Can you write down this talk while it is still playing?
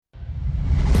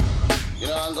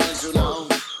I'm going to now.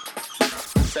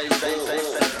 Say. I'm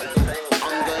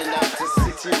going down to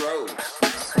City Road.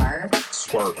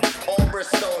 Swerve. All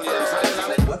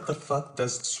Bristolians. What the fuck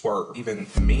does swerve even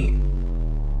mean?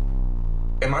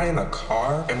 Am I in a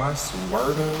car? Am I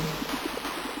swerving?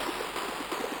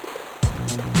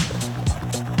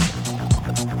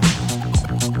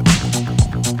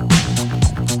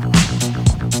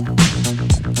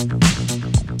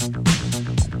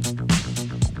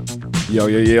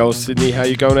 Yo, Sydney, how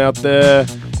you going out there?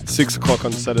 6 o'clock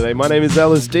on Saturday. My name is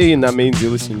LSD, and that means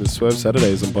you're listening to Swerve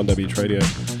Saturdays on Bondi Beach Radio.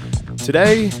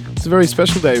 Today, it's a very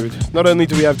special day. Not only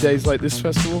do we have days like this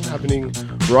festival happening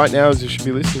right now as you should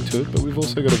be listening to it, but we've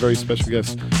also got a very special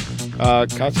guest,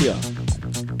 Katia.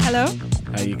 Hello.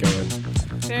 How you going?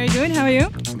 Very good. How are you?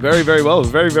 Very, very well.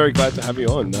 Very, very glad to have you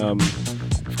on.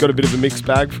 We've got a bit of a mixed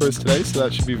bag for us today, so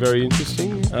that should be very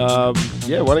interesting. Why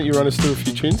don't you run us through a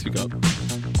few tunes you got?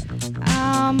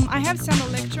 I have some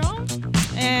electro,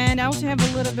 and I also have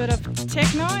a little bit of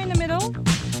techno in the middle,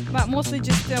 but mostly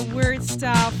just the weird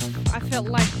stuff I felt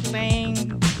like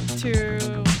playing to,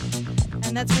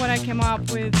 and that's what I came up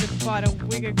with about a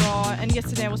week ago, and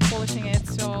yesterday I was polishing it,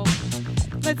 so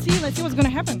let's see what's going to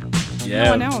happen. Yeah,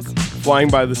 no one knows. Flying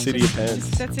by the seat of your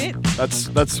pants. That's it.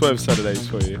 That's Swerve Saturdays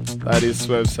for you. That is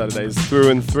Swerve Saturdays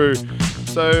through and through.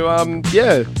 So,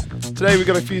 today we've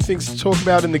got a few things to talk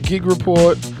about in the gig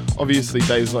report. Obviously,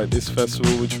 days like this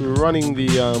festival, which we were running the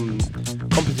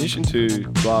competition to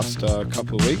last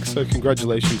couple of weeks. So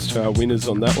congratulations to our winners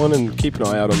on that one, and keep an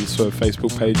eye out on the Swerve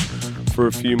Facebook page for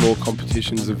a few more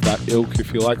competitions of that ilk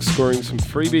if you like scoring some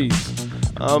freebies.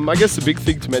 I guess the big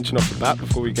thing to mention off the bat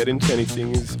before we get into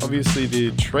anything is obviously the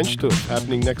Trench Tour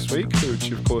happening next week, which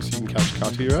of course you can catch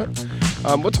Katia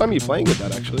at. What time are you playing at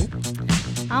that actually?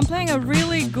 I'm playing a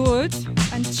really good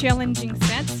and challenging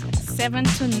set, 7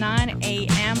 to 9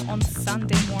 a.m. on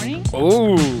Sunday morning.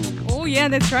 Oh yeah,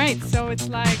 that's right. So it's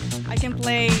like I can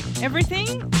play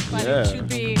everything, but it should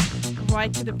be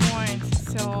right to the point.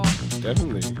 So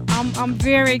definitely. I'm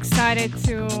very excited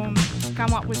to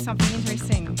come up with something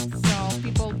interesting. So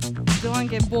people don't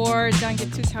get bored, don't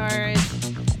get too tired.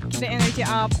 Keep the energy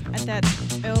up at that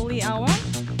early hour.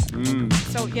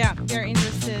 So yeah, they're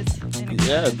interested.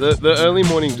 Yeah, the early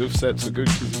morning doof sets are good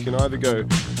because you can either go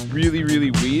really,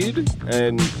 really weird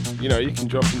and, you can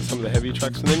drop in some of the heavy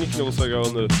tracks, and then you can also go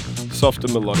on the softer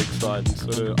melodic side and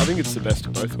sort of, I think it's the best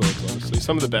of both worlds, honestly.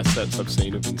 Some of the best sets I've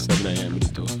seen have been 7 a.m. at a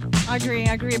doof. I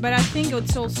agree, but I think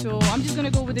it's also, I'm just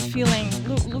going to go with the feeling.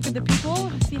 Look at the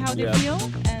people, see how they feel,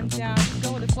 and just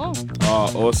go with the flow.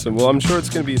 Oh, awesome. Well, I'm sure it's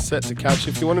going to be a set to catch.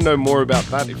 If you want to know more about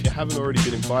that, if you haven't already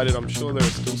been invited, I'm sure there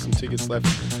are still some tickets left.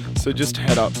 So just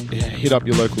hit up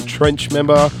your local Trench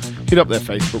member, hit up their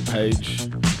Facebook page,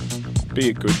 be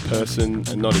a good person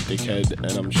and not a dickhead,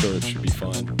 and I'm sure it should be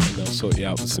fine, and they'll sort you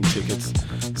out with some tickets.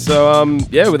 So,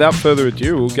 without further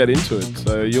ado, we'll get into it.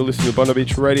 So you're listening to Bondi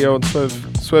Beach Radio on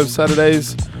Swerve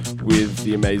Saturdays with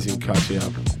the amazing Katia,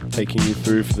 taking you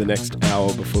through for the next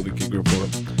hour before the gig report.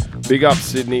 Big up,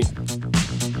 Sydney.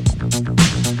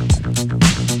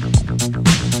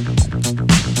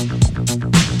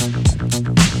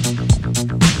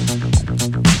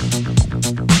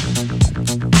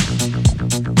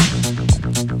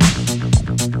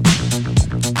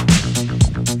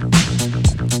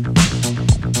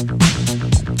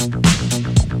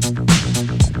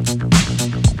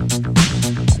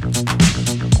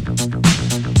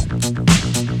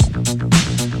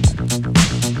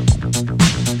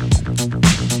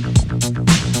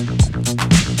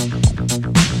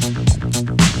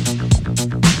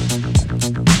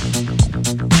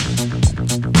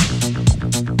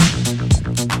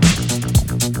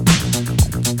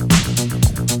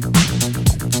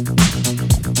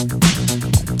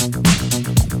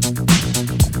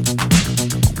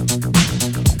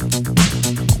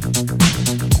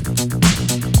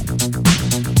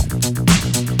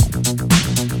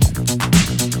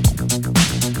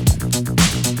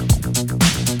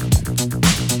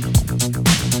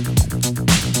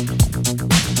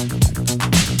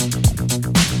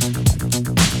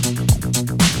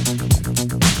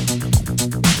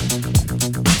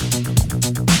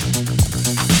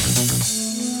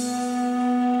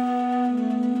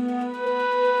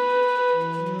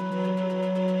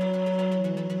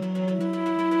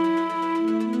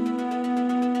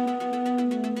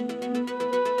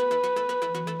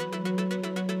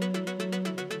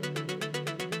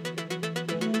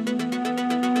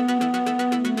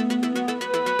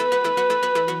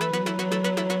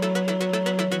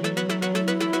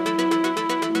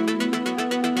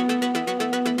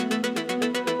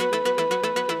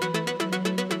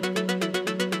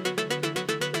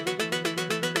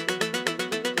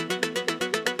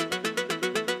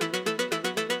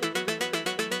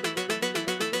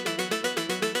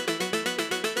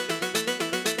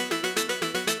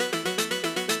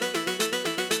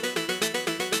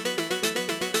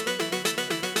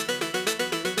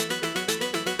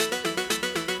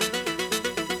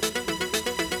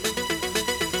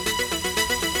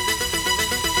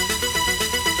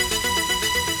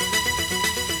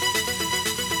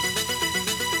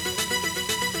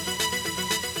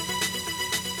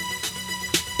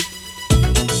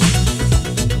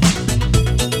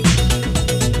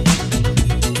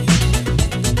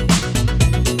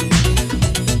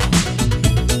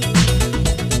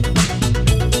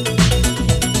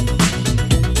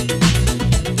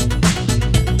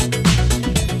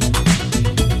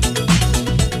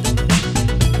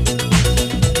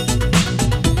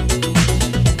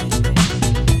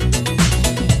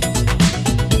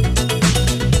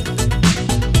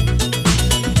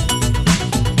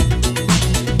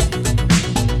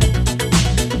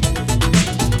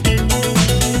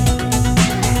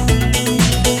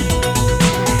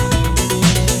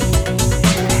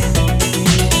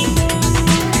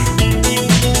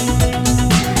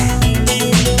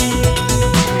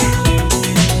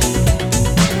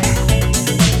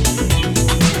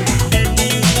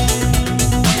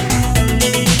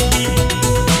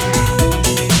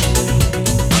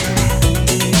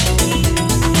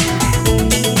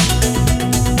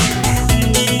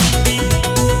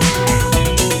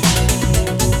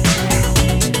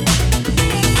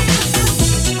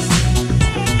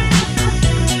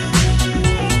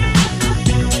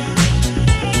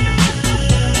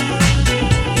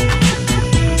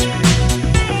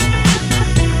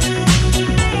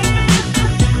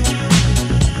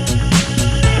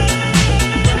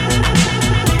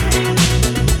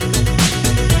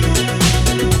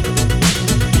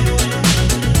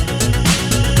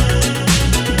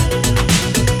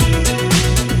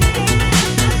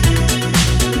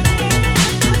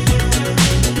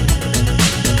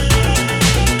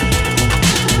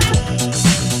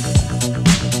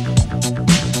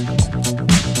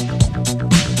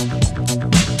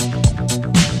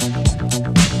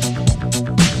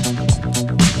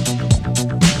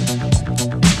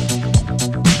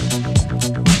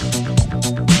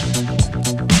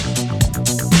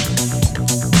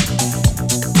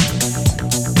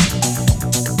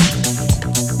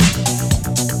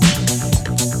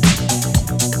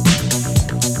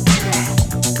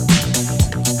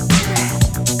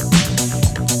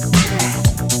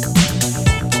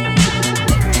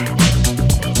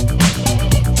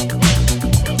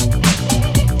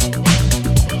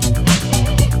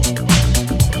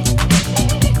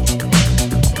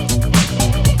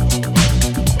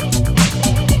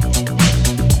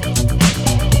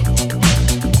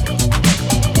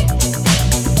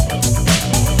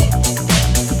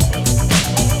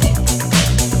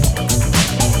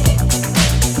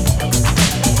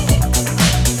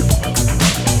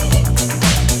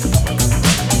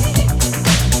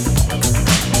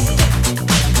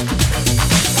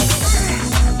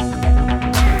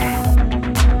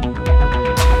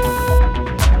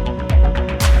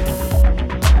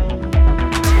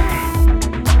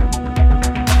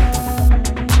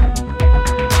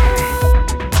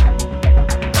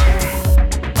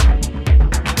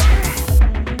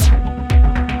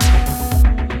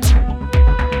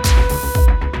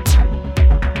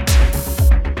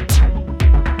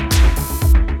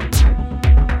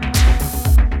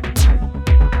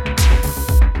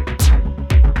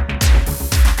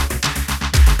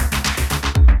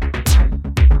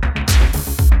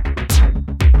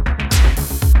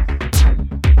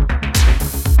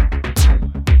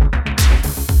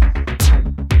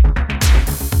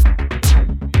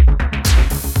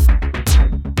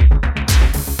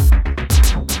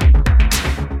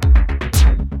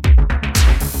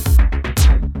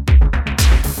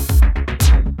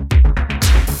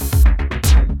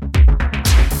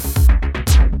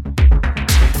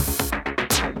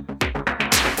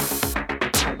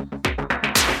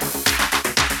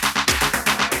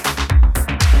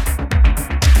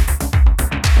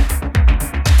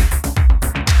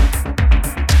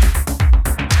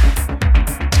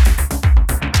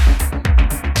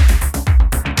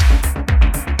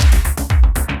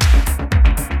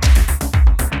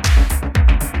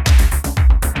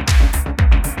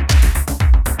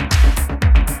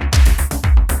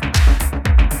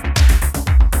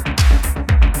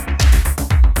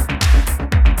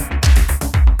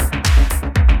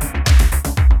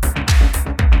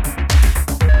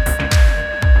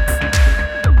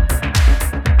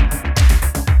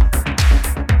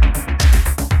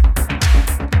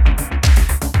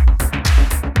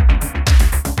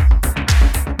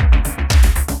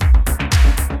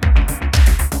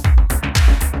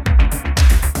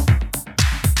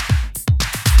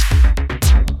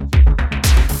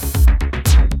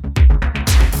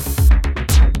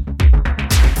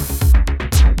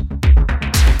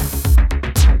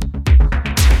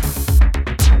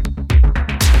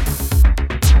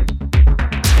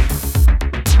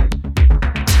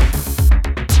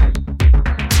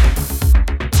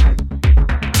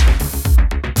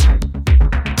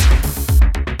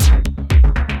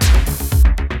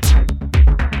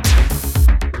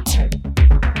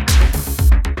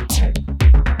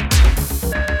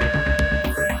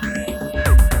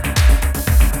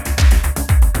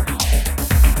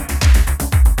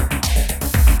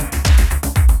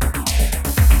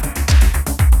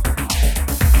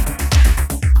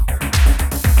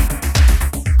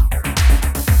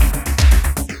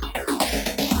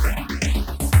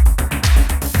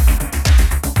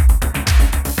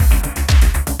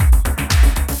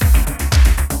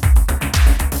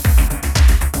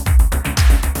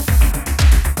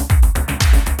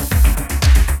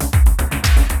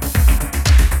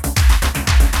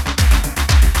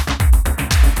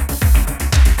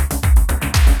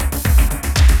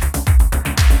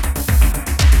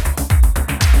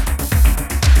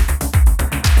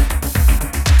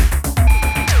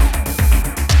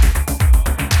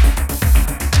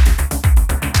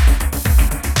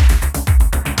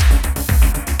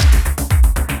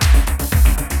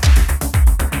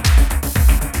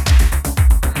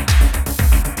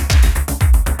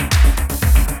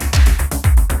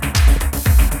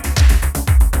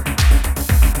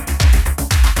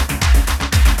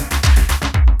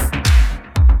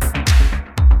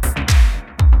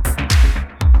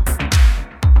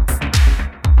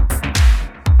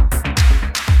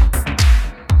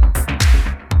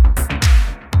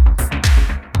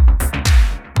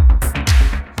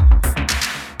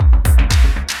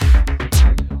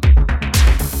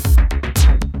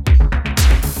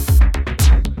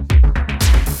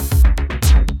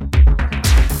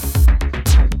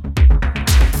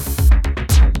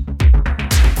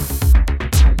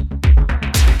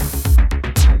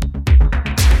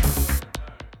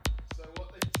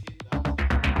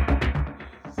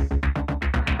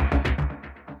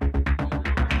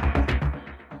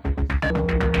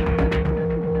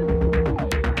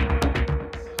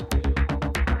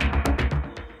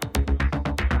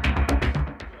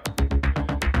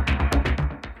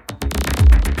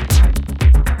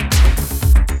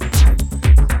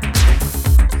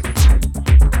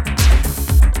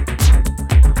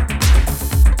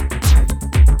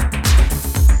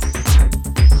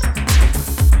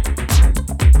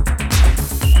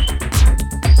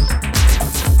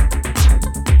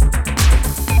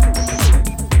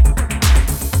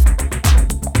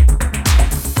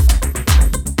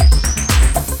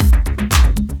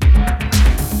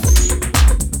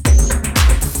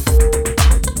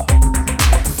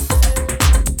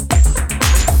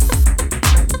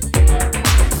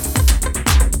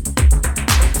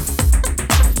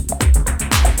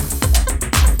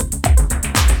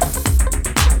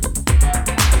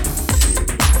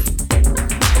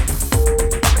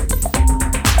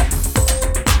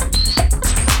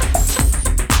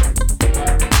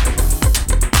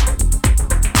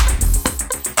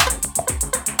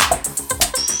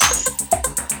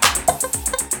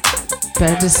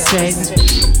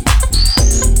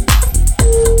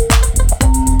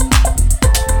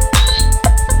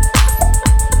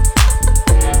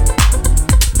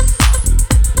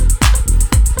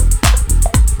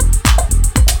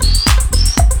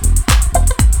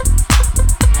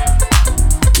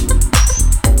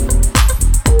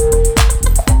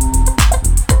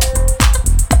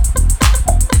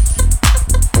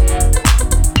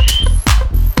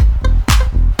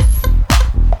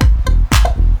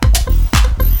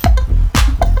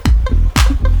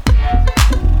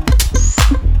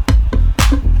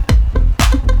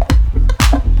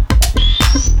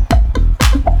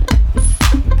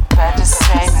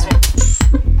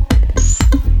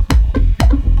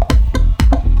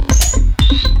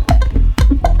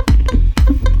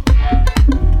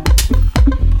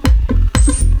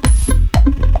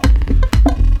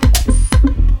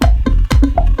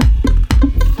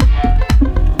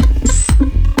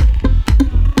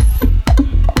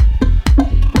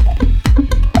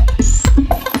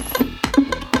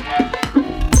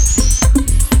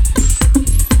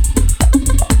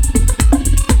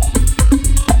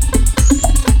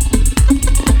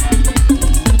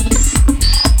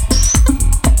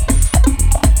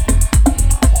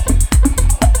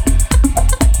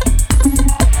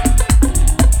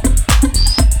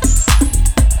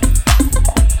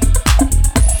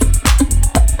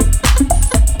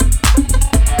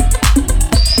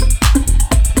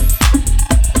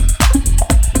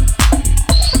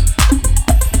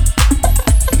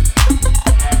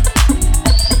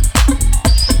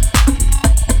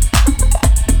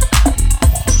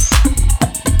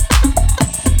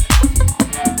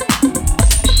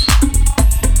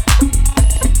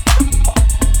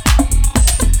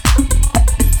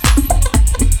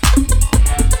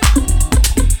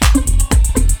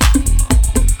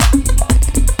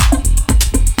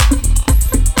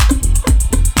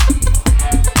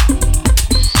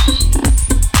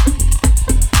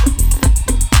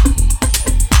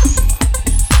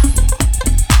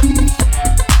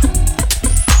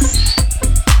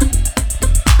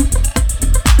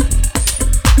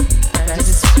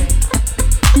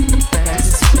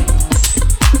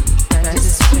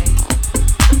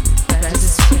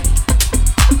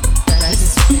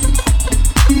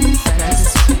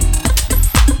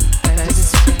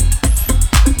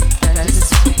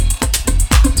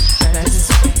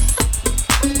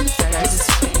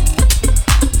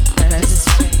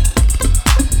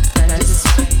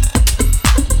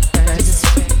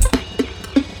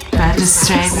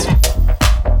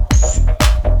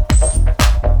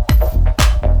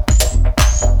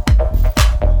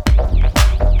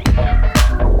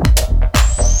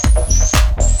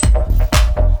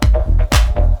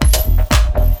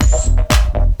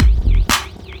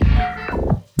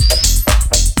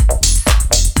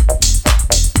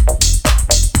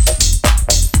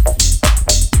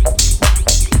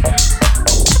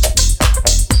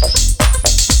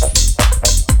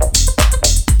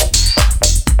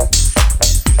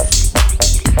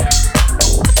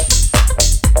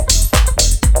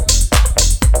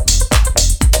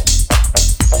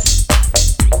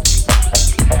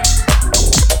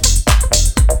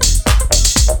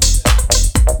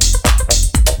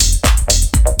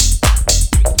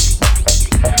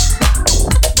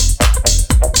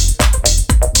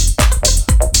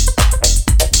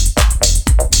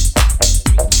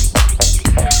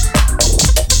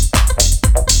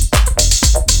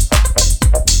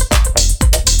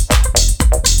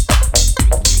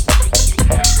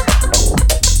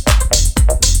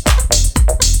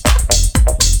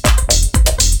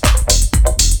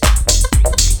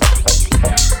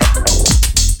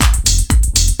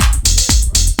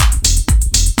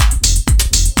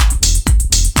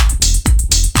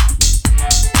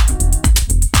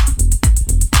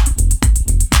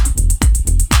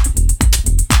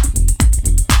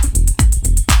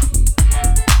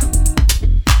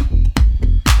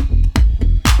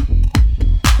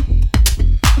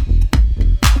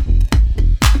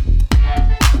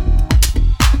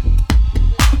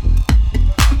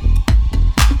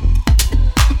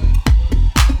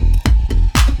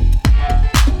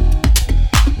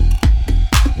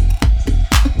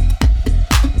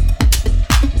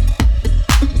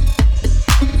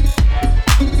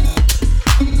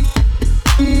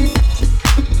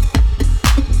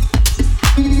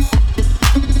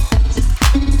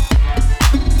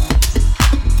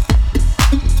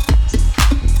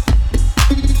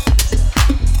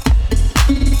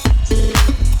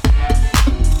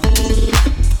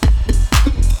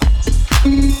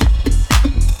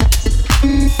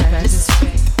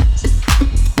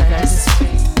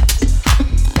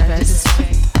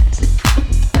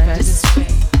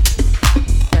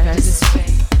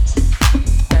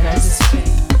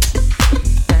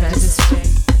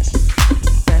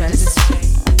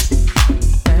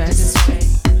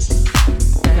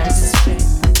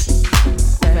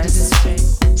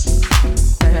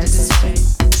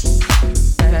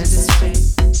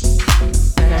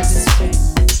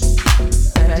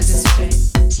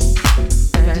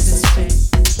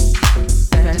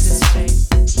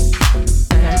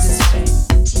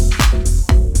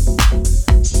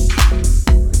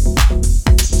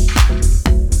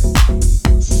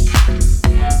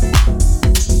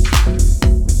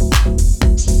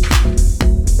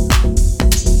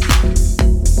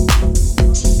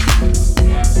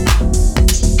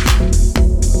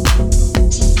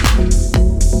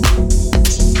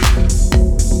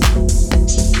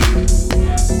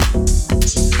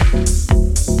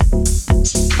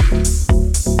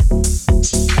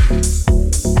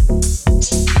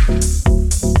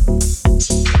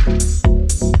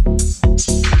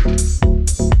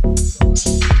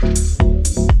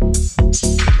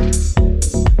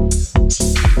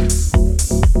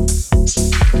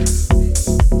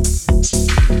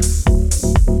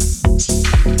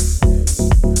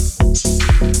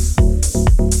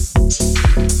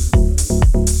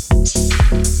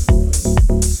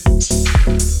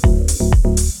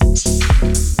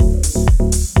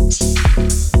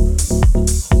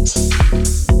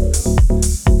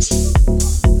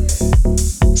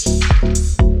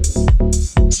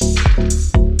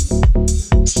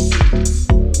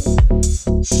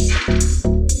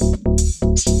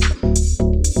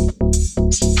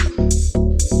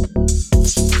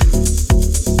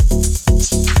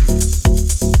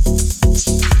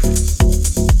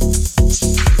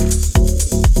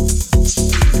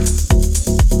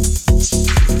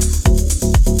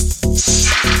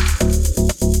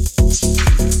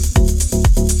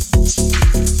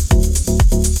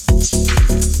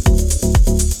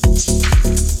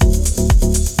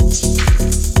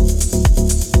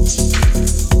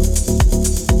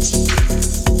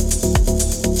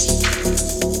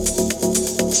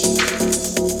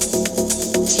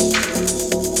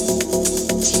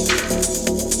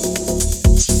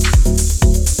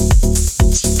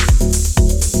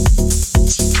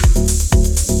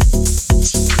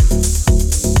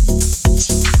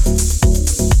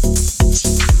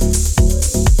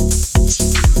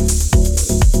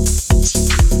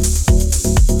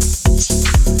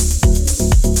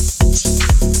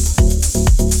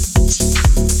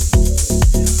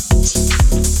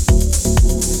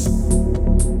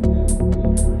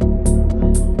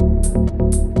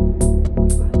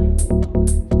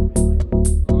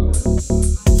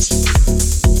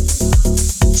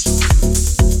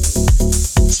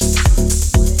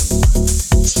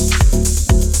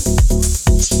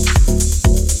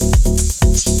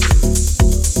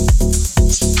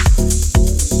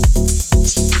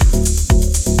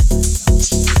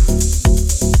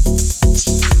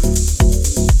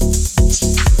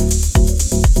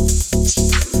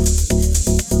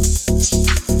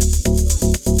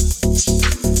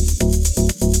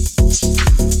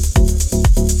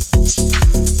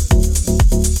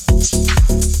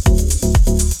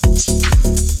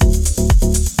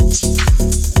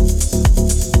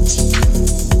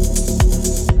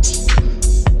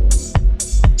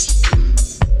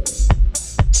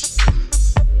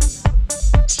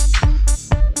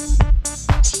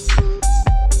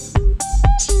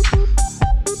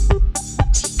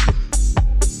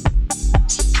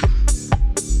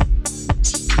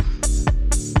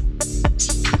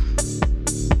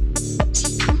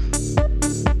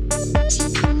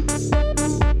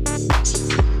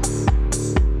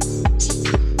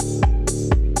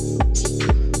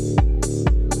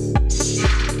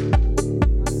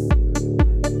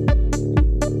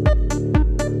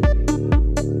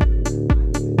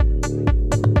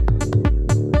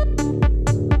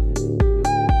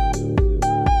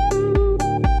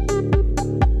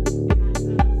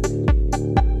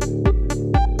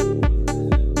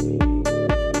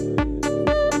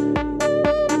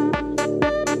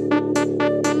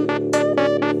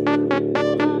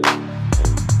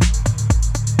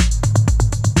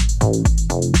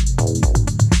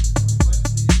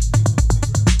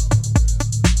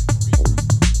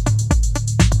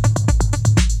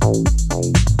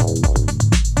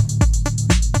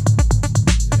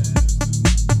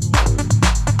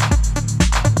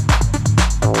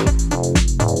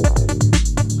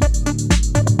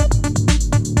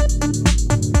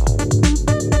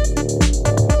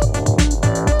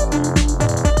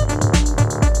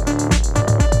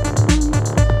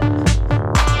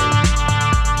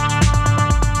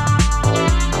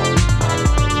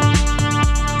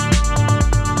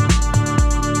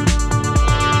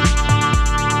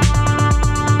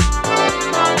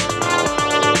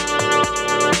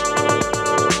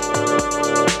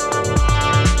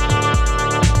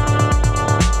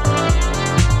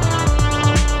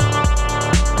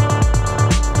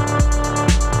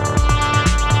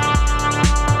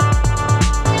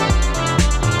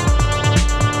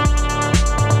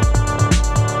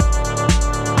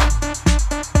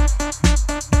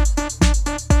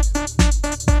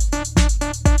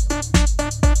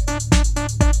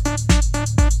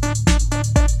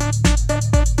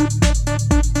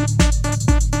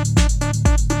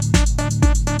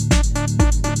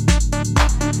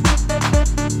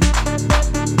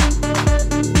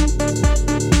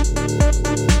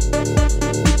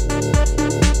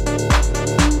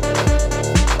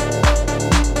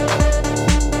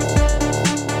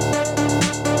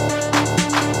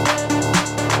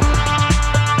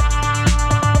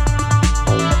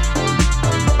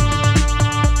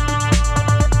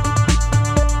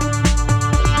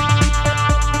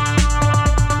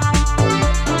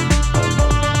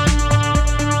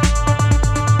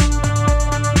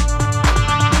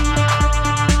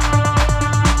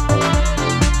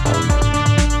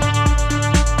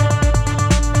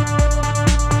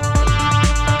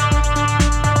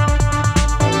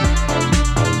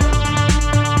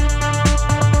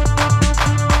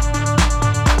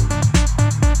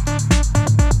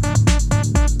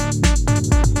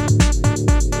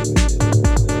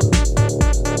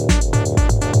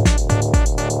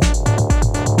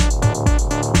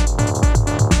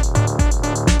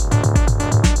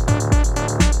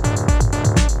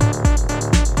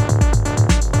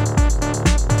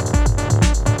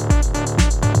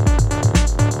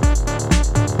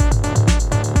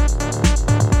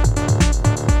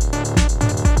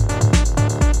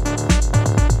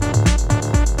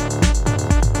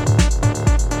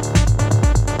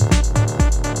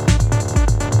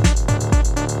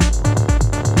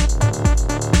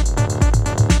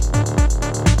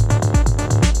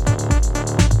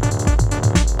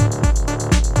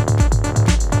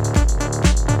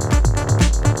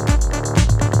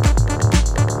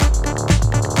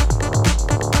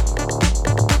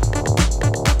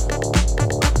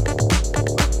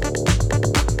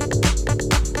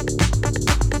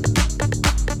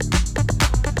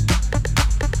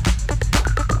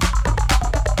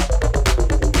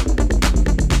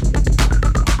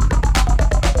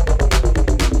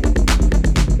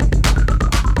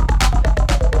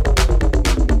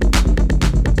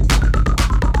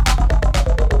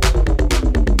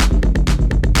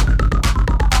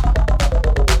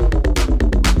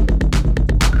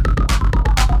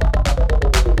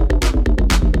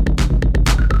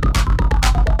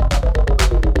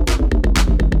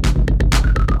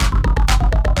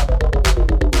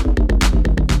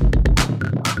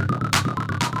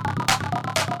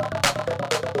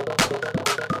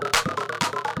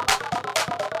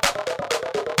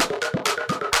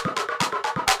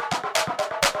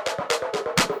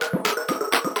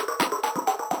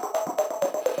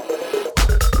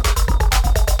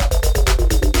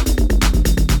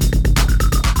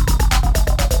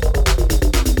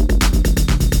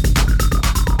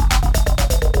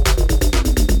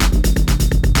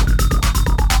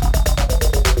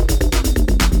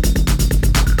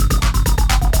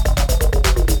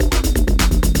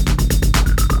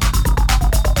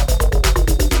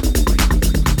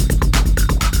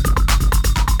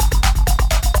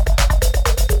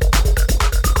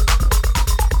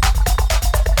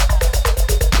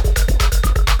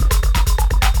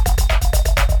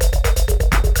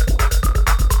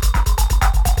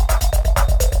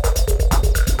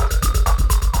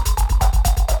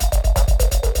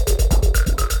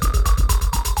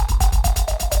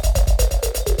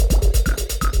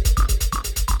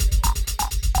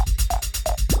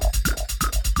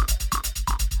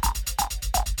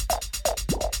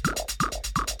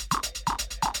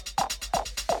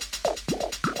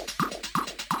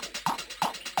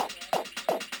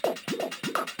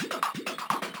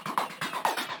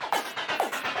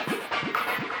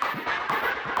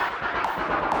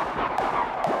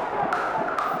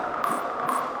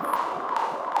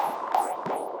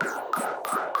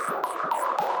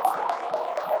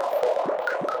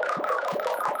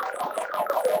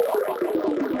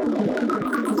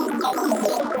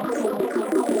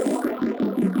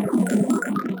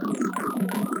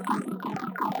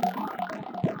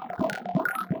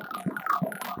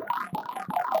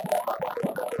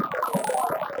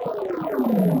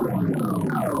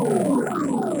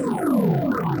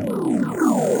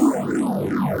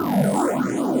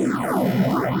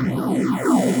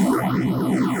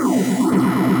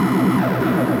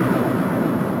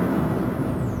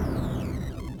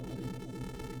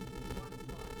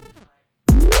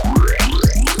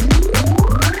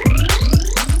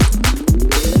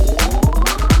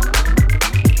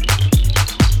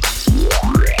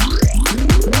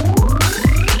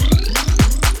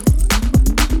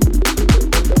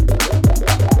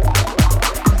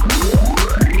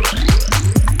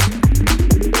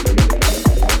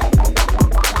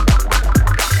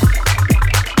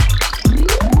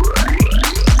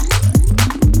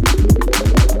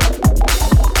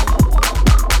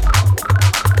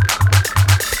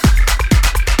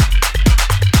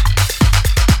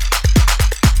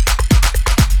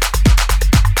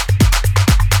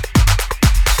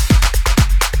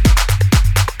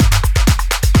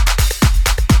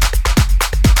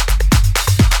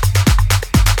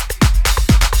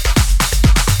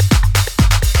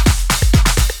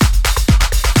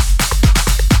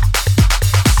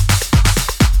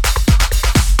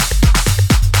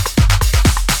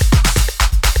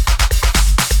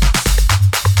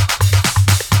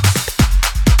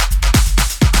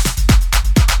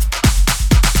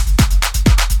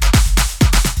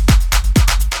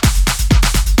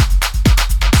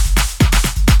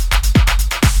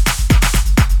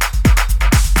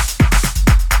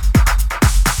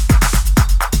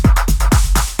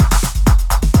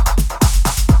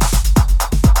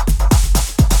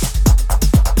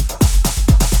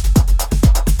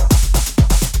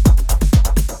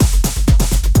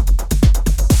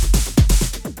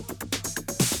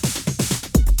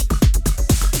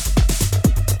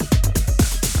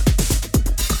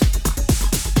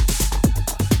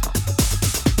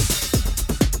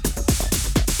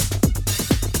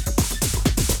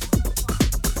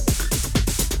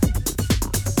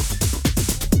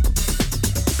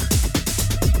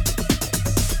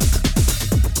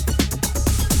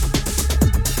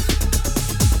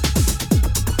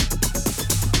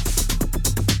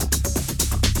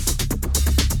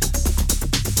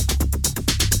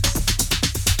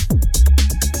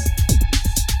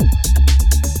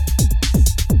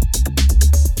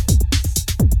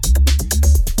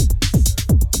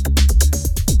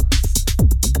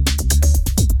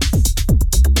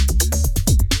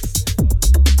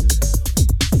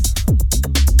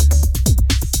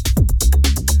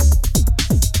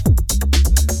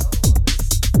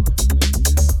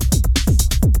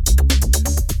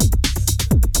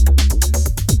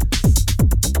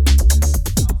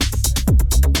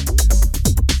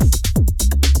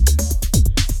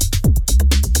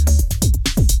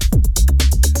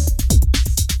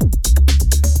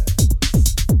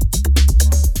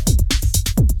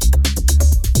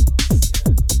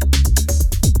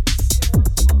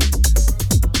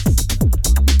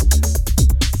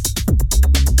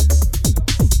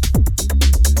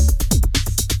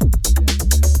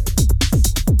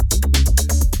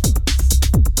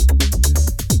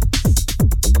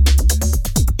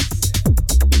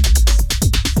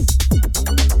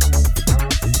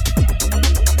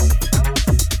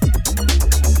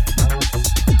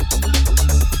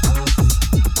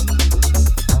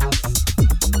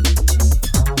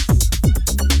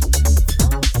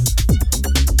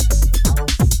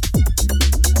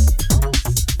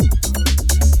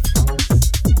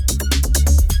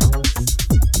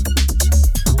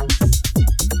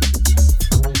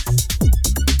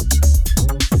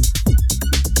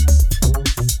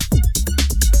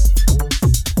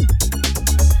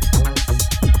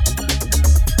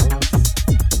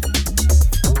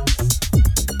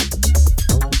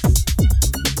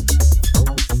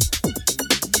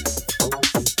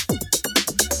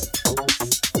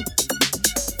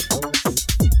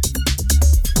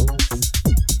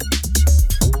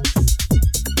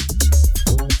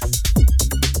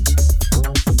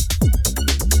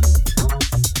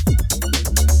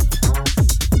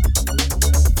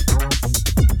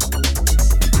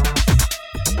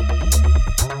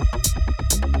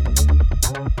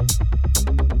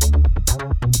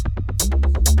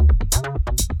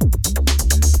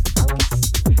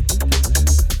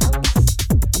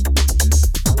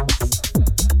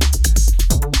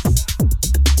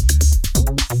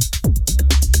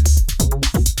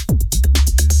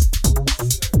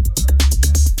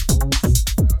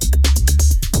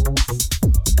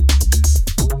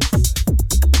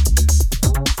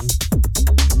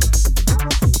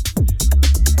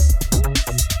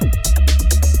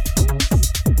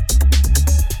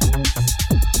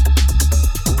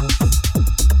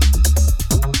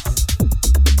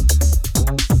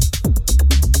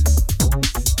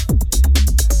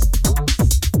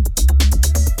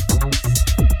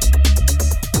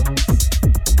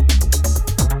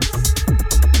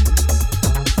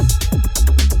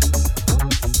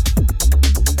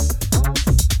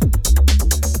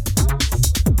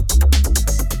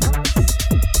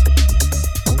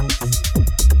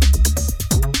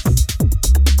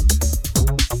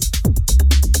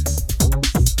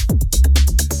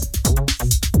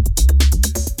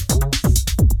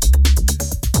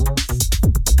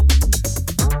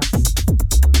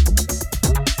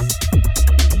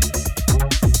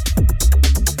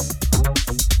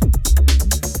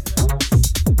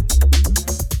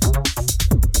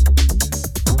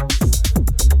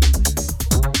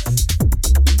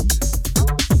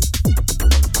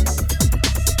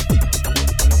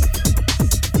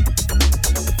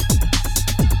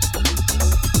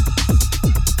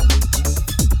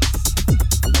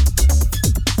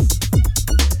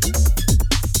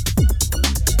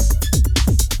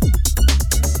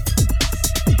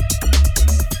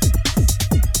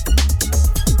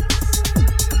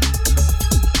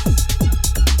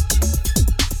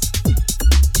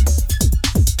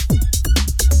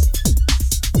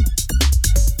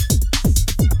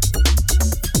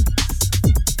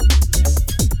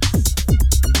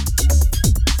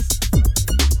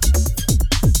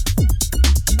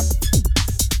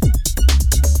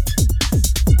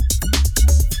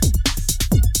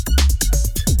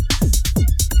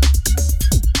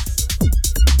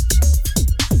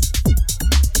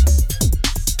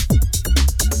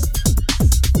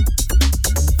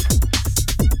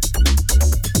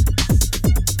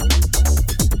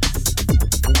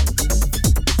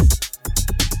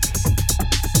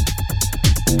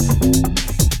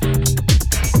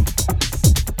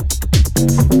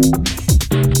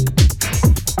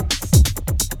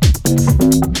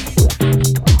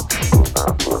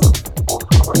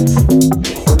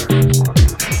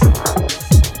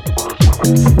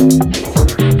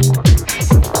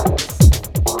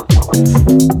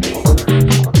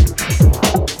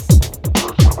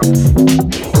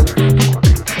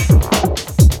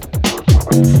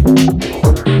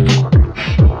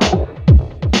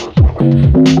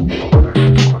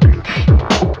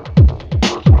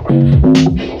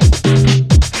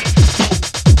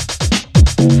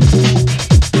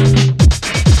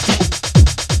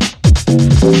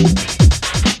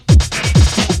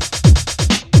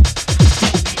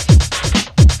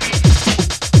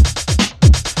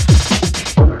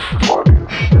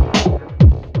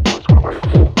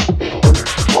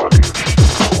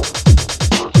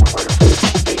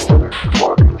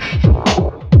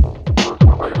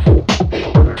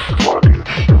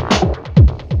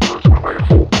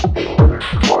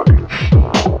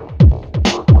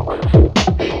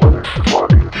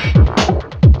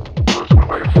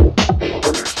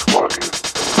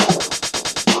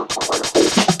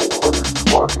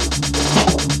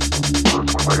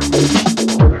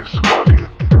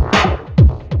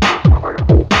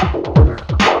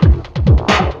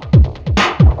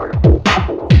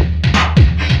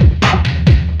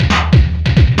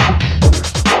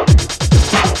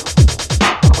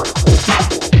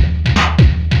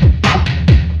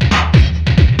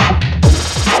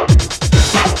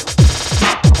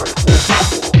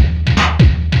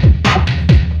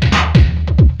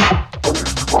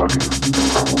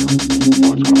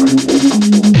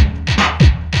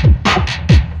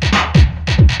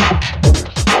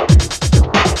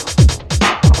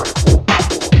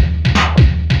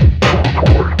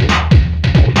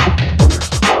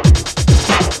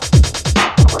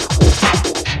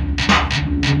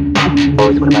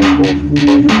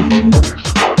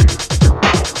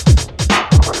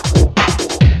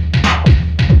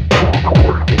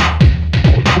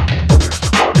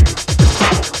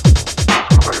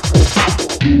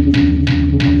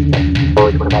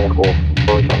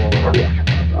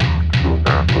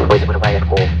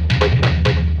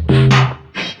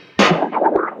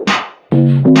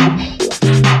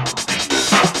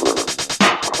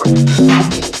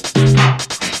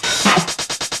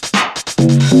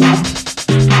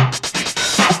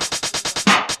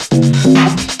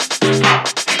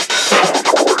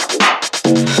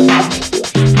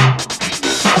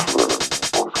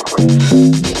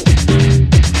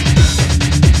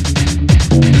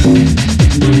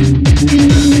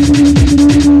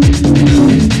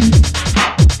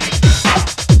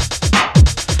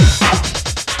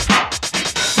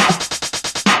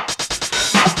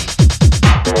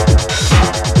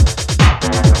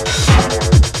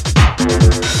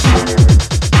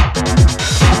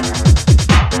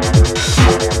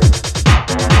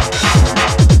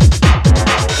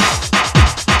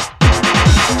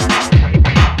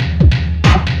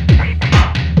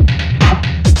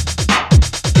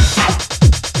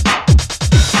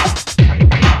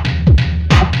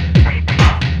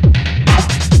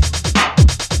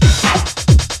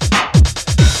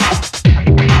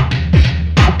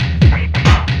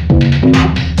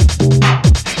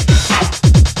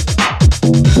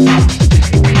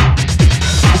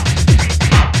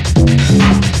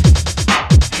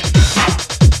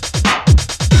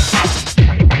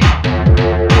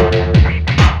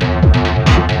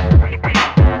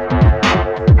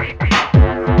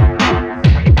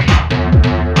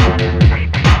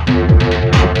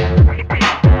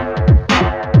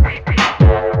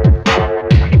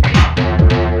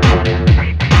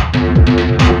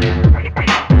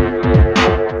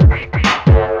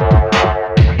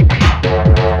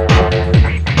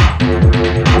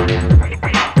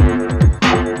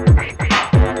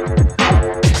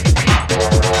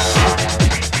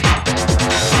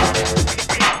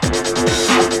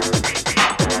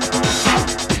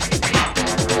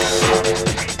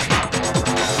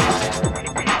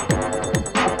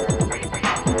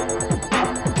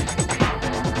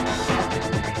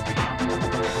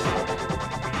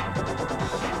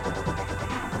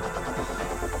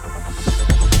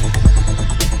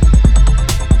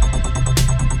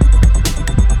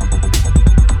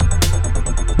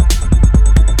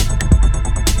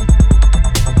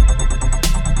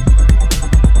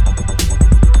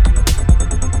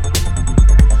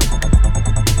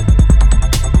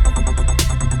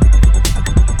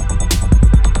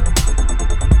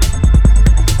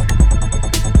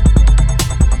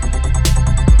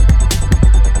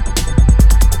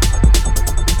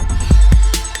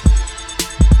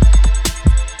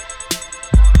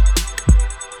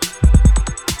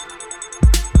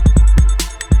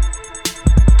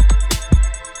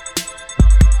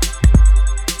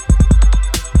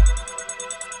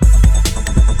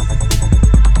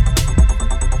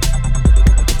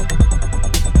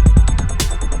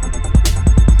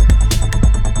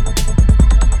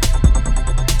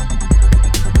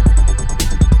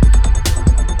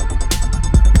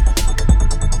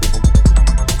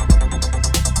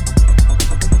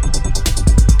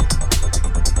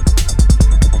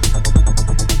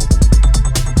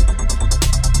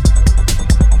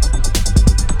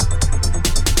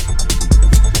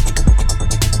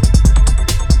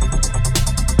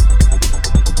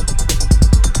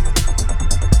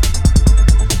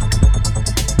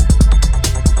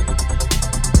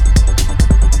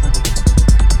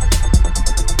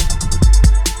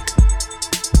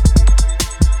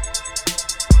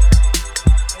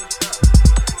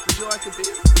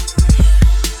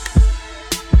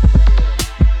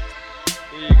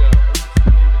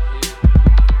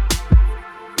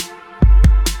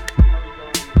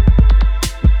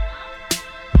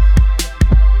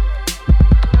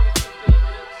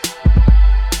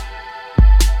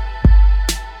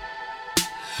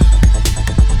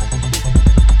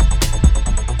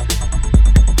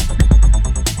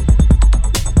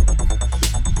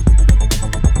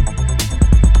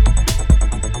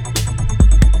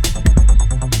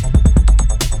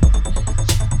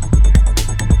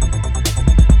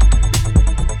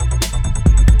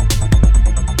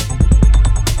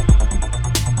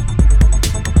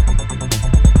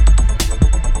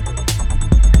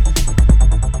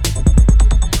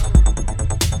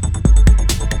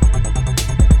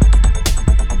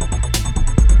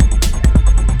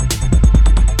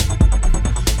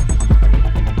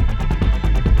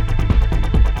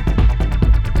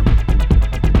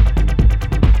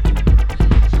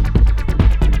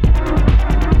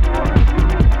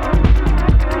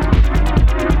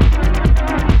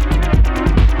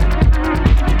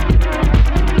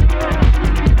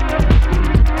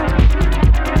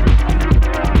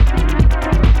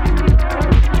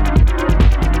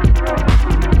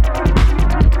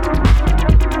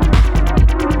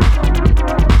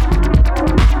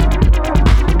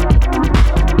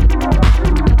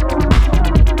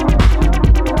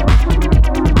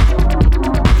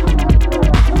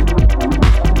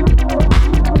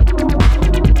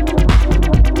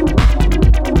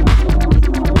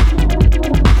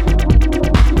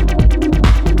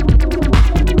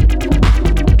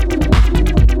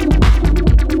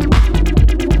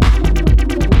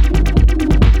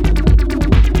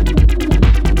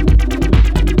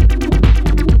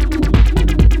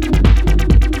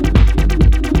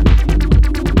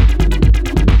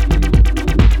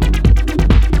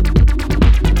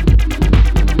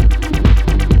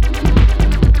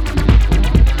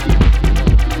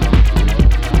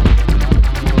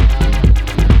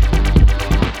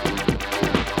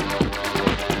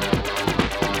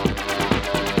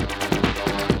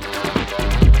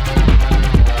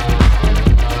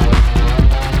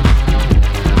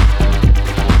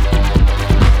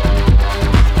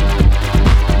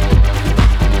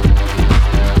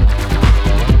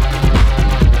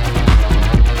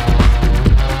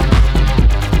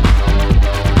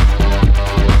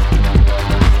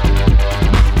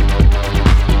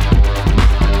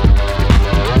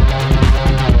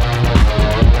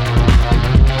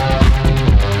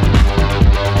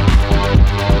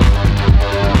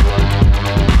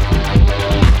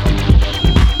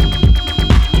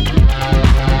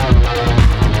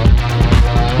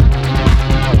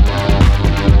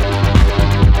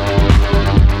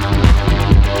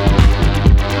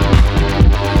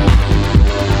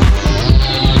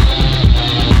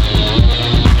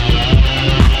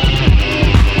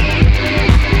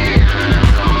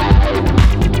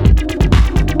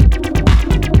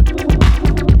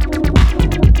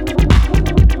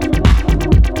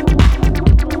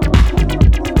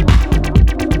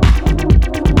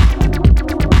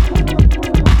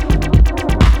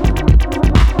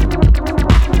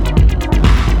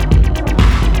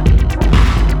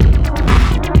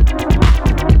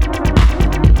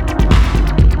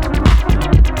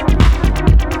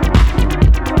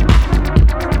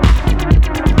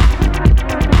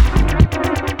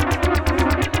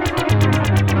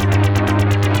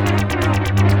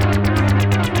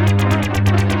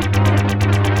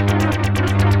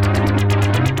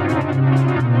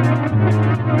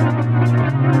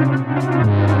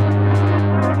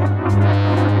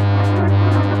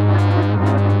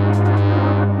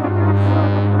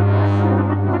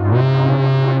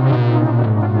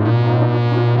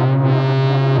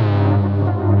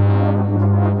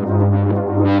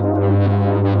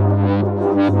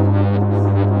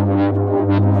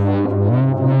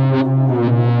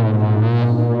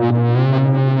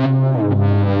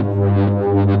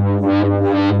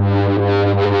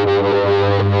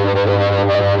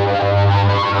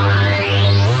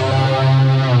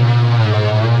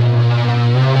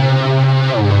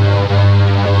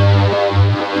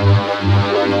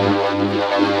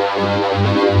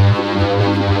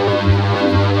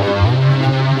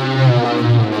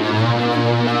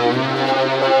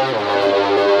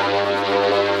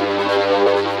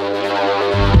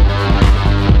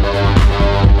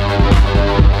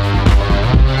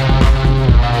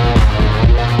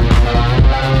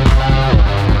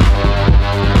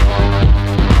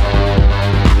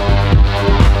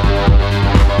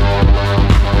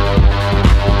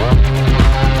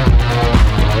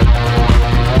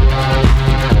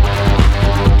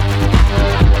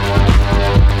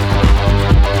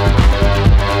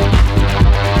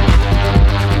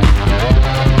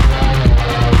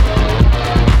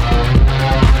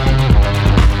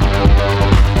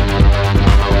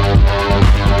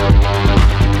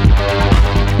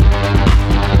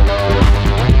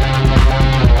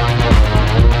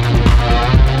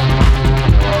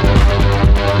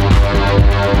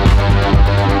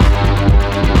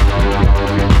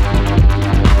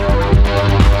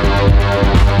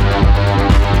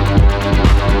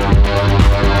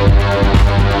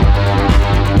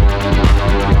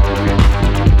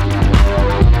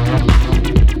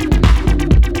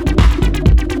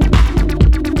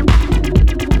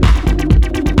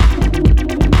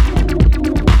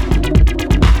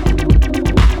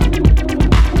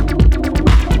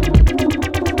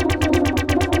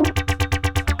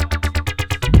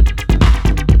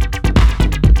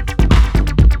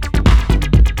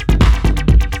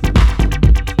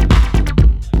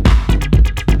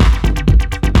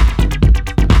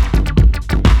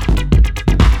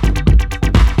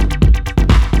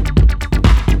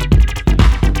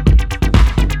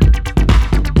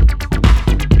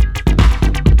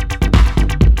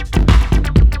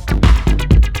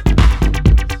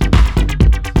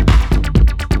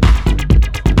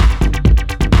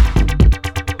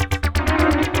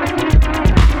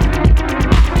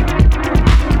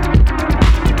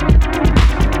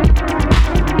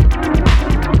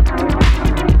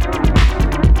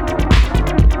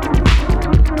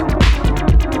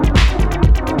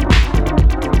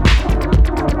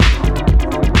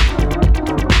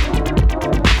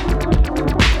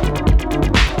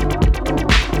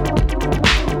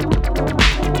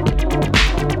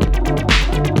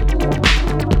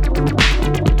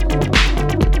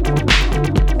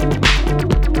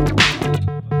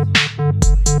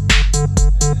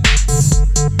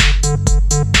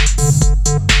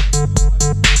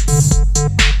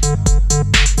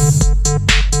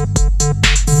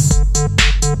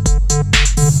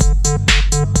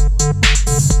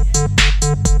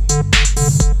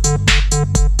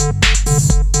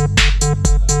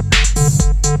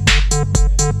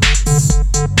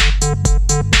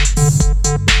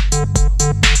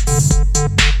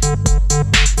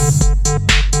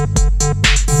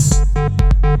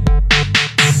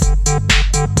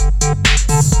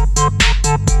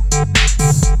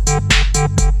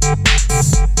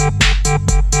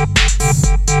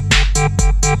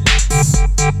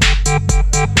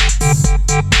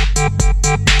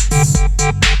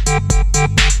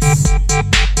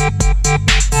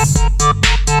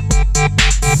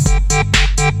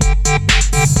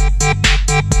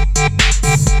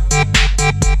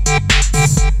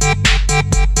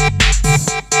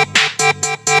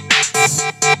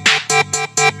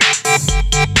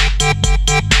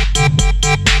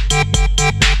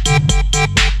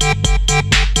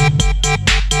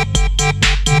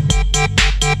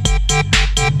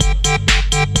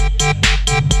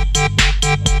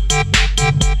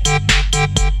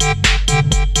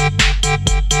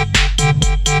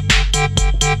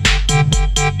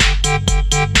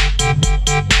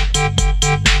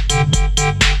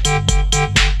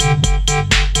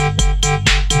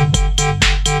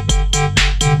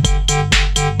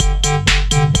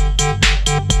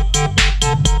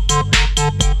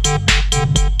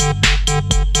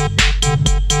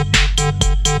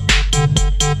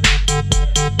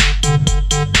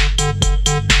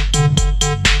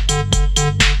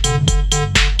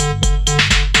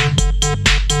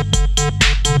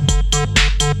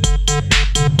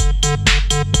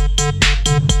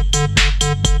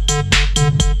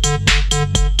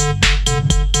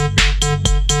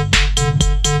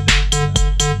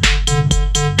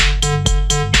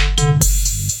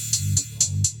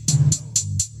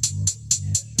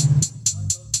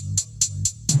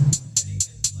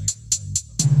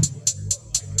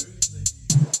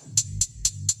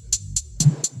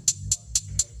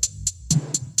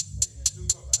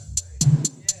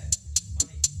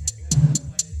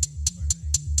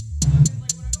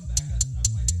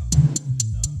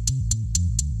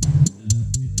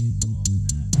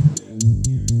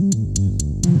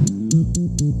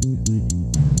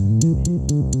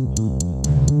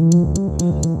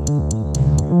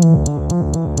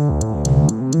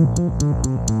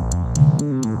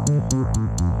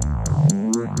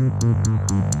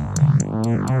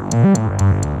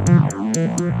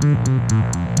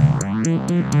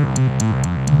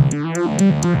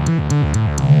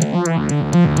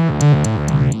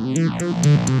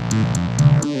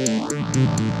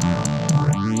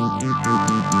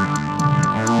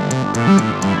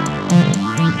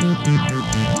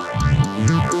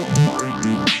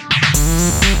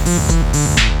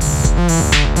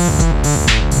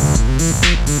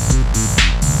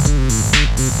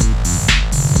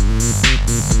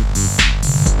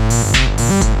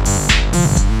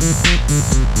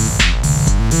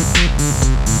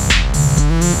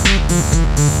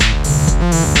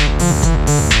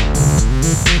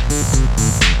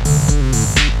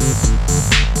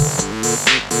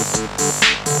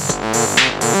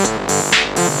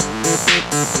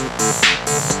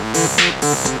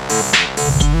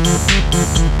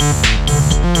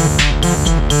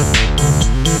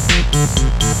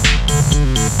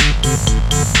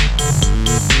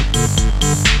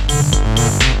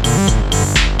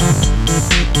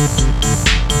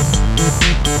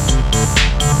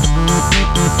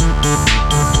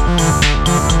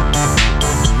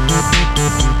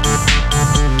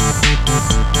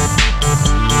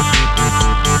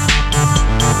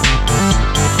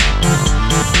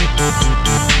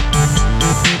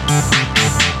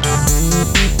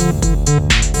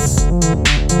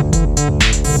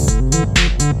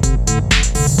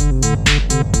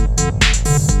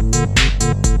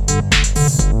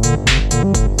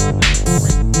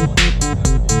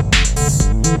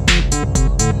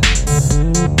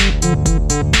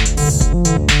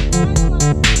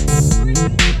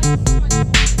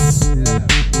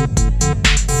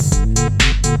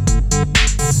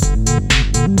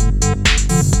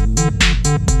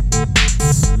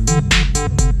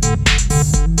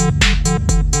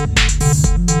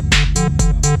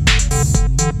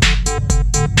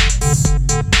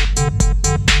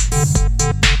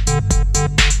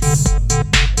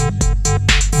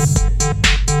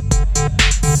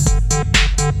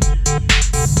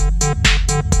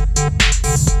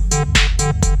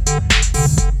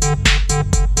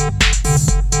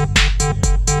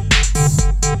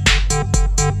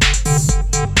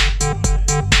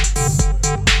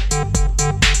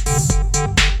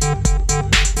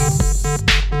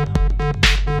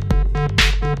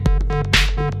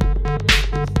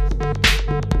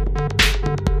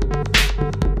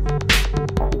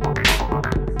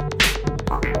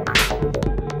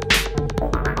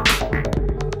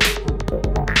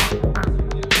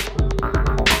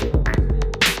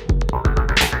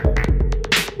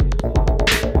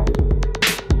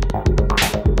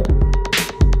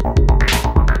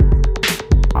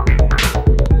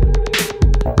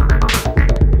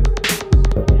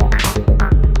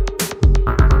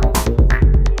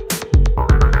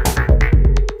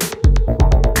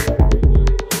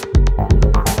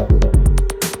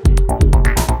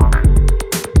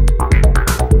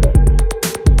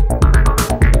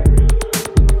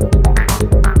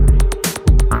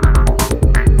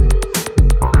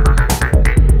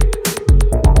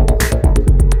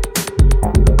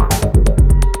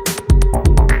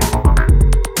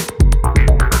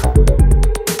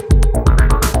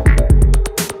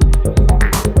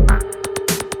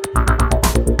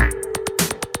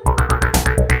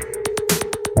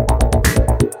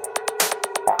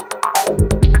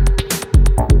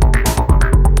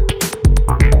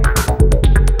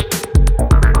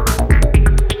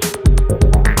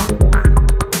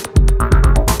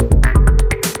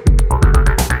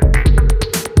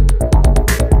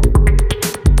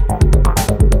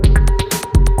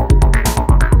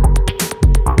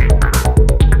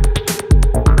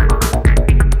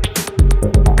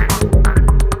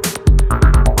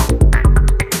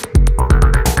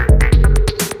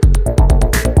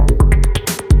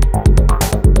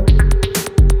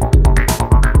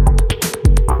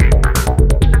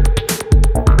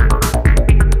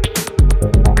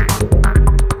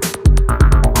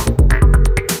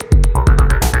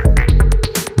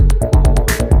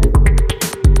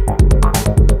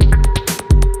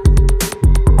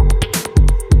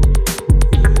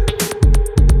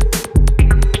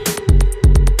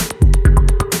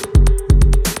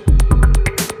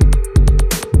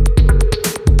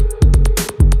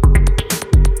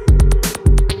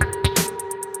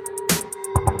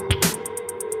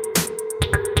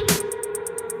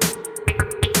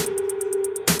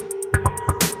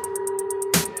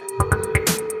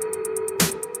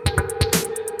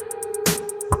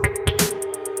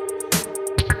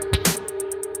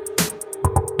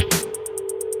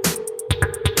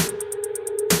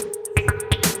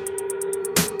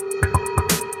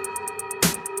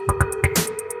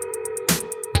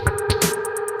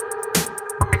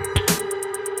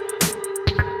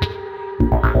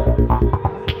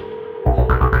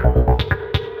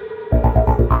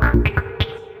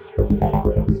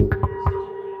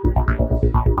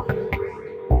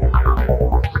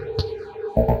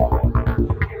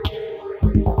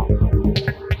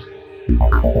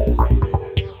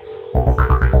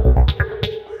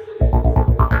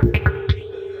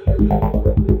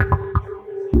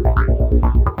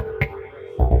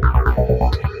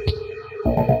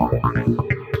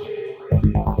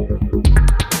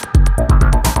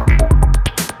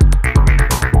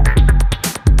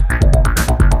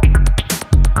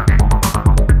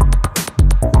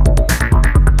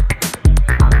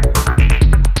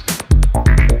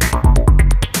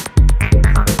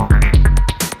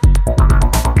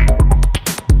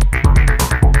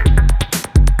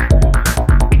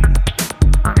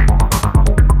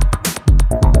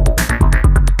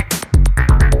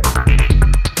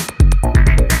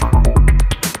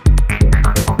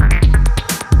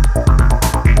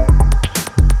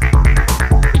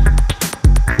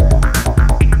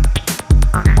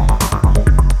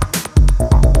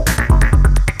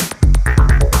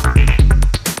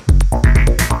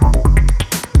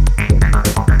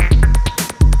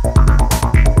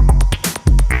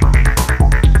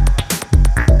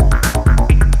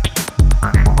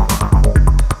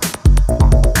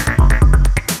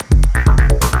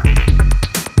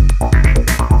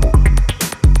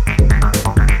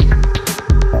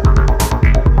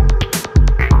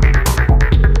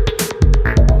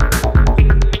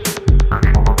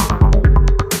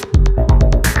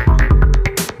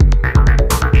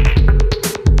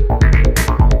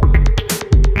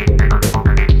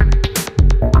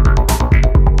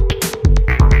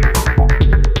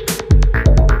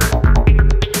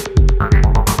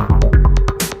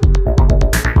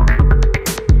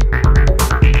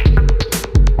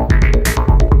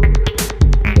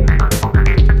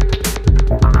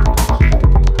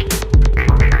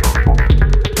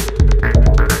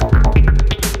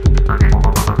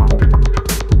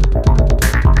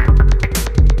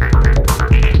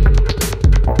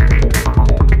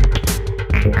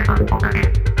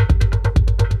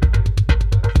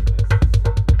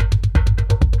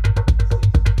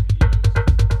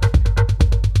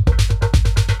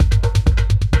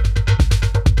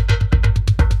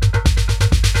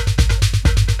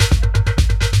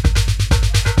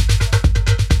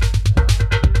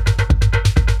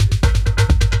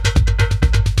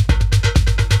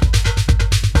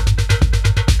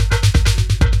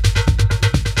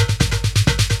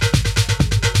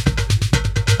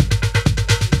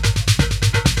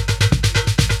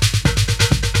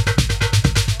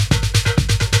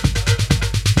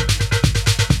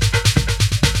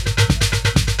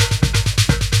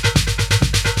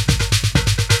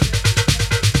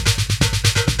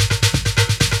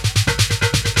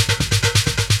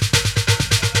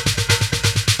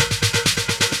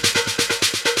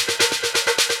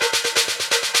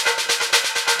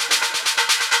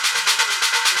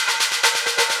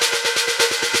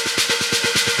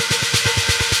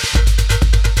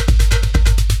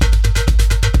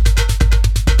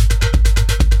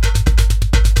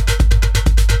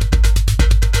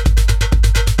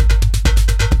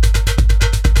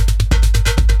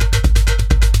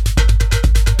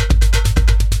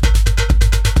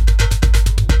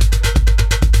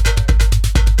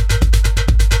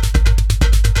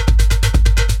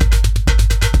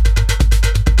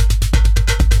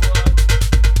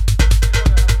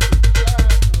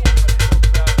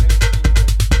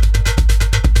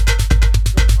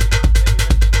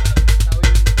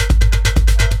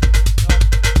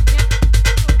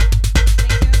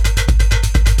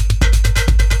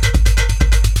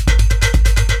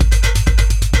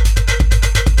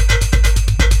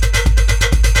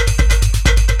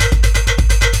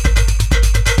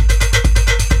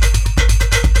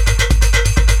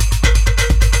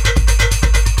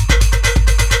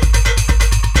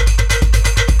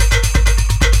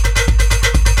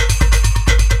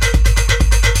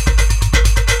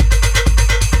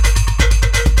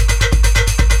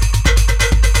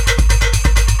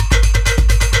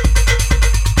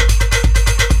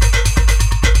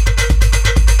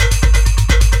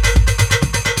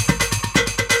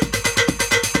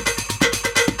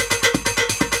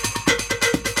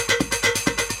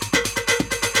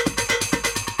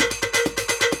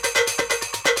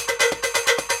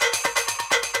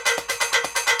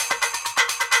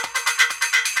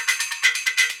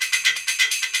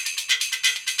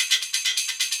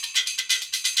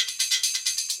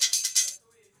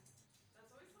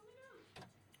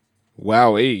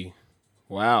 Wowee.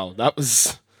 Wow, that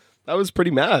was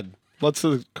pretty mad. Lots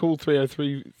of cool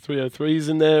 303s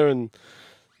in there, and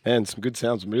some good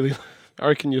sounds. I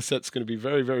reckon your set's going to be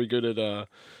very, very good at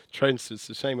trains. It's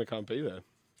a shame I can't be there.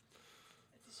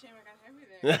 It's a shame I can't have you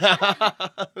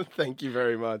there. Thank you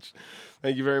very much.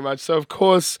 Thank you very much. So, of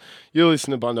course, you're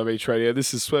listening to Bondi Beach Radio.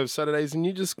 This is Swerve Saturdays, and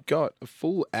you just got a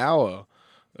full hour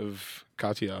of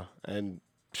Katia. And,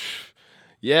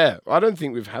 yeah, I don't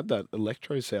think we've had that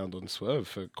electro sound on Swerve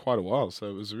for quite a while. So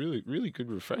it was a really, really good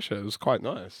refresher. It was quite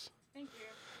nice. Thank you.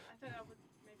 I thought I would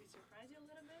maybe surprise you a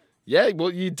little bit. Yeah,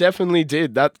 well, you definitely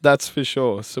did. That's for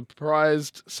sure.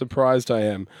 Surprised I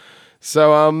am.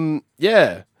 So,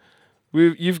 yeah.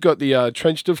 You've got the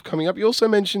Trench Stuff coming up. You also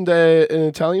mentioned an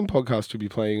Italian podcast you'll be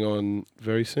playing on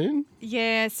very soon.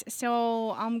 Yes,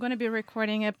 so I'm going to be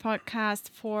recording a podcast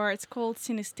it's called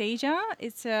Synesthesia.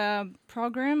 It's a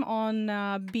program on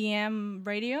BM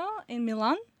radio in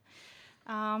Milan.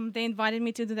 They invited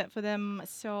me to do that for them,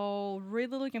 so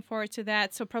really looking forward to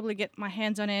that. So probably get my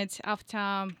hands on it after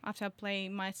I play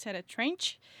my set at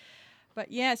Trench.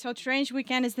 But yeah, so Trench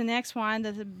Weekend is the next one.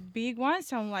 That's a big one,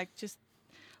 so I'm like just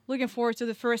looking forward to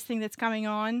the first thing that's coming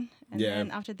on, and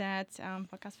then after that,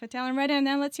 podcast for Italian radio, and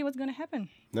then let's see what's going to happen.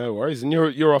 No worries. And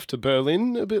you're off to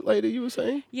Berlin a bit later, you were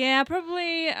saying? Yeah,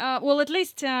 probably. At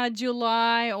least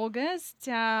July, August.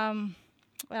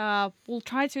 Will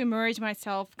try to immerse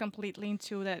myself completely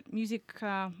into that music,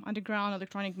 underground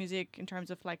electronic music, in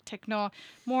terms of like techno,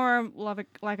 more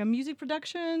like a music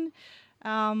production.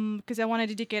 Because I want to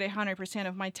dedicate 100%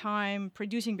 of my time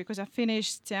producing, because I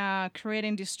finished Create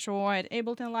and Destroy at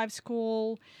Ableton Live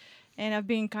School, and I've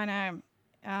been kind of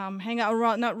hanging out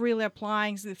around, not really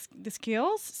applying the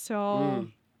skills. So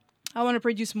I want to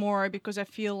produce more, because I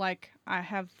feel like I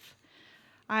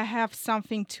have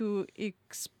something to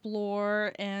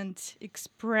explore and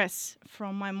express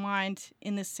from my mind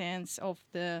in the sense of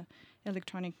the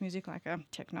electronic music, like a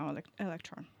techno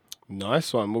electron.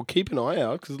 Nice one. Well, keep an eye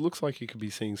out, because it looks like you could be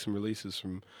seeing some releases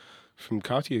from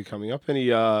Katia coming up.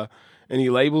 Any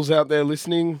labels out there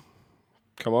listening?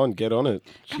 Come on, get on it.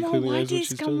 Come on,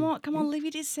 Whiteys. Come on, leave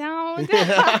it a sound.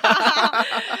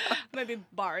 Maybe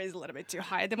bar is a little bit too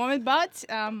high at the moment, but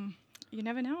you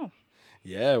never know.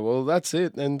 Yeah, well, that's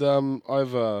it. And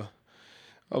I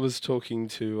was talking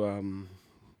to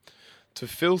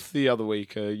Filth the other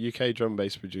week, a UK drum and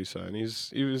bass producer, and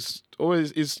he was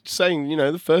always saying,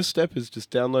 the first step is just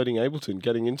downloading Ableton,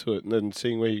 getting into it, and then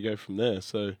seeing where you go from there.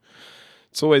 So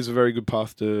it's always a very good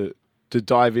path to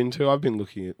dive into. I've been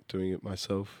looking at doing it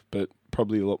myself, but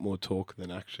probably a lot more talk than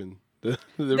action.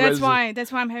 That's why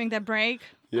I'm having that break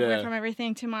away from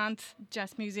everything, 2 months,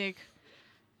 just music.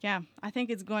 Yeah, I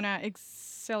think it's gonna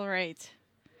accelerate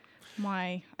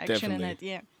my action in it.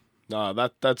 Yeah. No,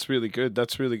 that's really good.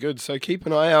 That's really good. So keep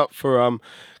an eye out for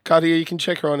Katia. You can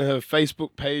check her on her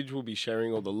Facebook page. We'll be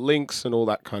sharing all the links and all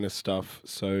that kind of stuff.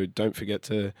 So don't forget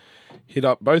to hit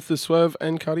up both the Swerve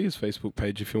and Katia's Facebook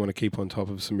page if you want to keep on top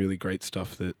of some really great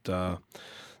stuff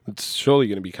that's surely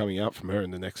going to be coming out from her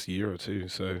in the next year or two.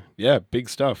 So yeah, big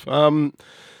stuff.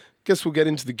 Guess we'll get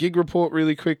into the gig report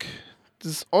really quick.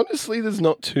 There's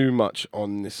not too much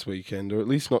on this weekend, or at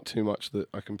least not too much that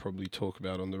I can probably talk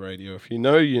about on the radio. If you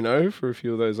know for a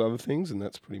few of those other things, and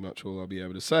that's pretty much all I'll be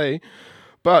able to say.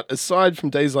 But aside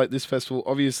from days like this festival,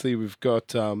 obviously we've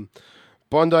got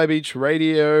Bondi Beach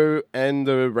Radio and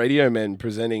the Radio Men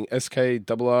presenting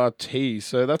SKRRT.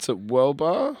 So that's at World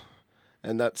Bar,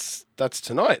 and that's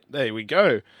tonight. There we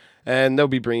go. And they'll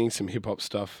be bringing some hip-hop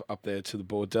stuff up there to the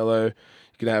Bordello.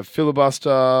 You can have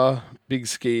Filibuster, Big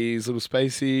Skis, Little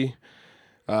Spacey,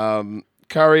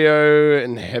 Cario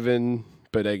and Heaven,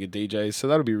 Bodega DJs. So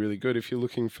that'll be really good. If you're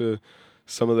looking for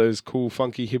some of those cool,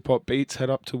 funky hip-hop beats,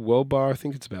 head up to World Bar. I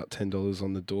think it's about $10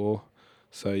 on the door.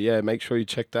 So, yeah, make sure you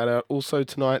check that out. Also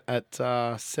tonight at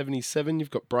 77, you've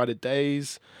got Brighter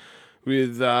Days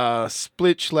with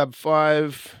Splitch, Lab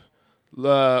 5...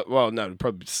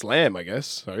 probably Slam, I guess.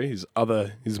 Sorry,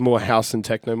 his more house and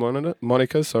techno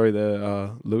moniker. Sorry,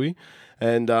 there, Louis.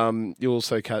 And you'll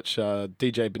also catch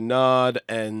DJ Bernard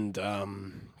and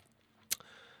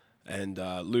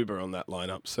Luber on that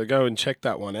lineup. So go and check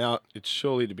that one out. It's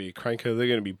surely to be a cranker. They're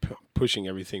going to be pushing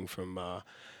everything from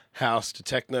house to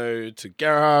techno to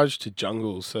garage to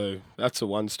jungle. So that's a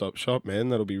one-stop shop, man.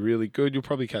 That'll be really good. You'll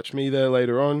probably catch me there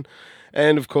later on.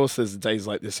 And, of course, there's days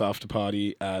like this after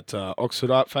party at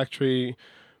Oxford Art Factory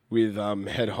with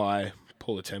Head High,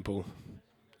 Paula Temple.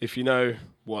 If you know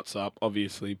what's up,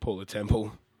 obviously, Paula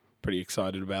Temple. Pretty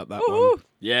excited about that one.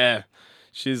 Yeah,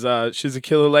 she's a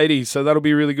killer lady, so that'll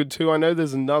be really good too. I know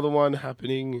there's another one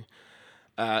happening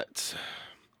at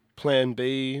Plan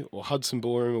B or Hudson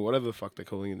Ballroom or whatever the fuck they're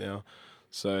calling it now.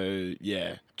 So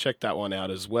yeah, check that one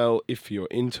out as well if you're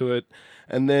into it.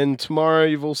 And then tomorrow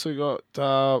you've also got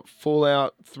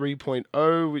Fallout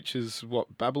 3.0, which is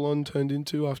what Babylon turned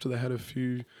into after they had a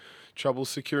few trouble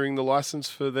securing the license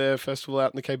for their festival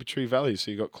out in the Cape Tree Valley.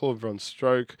 So you got Claude Von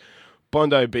Stroke,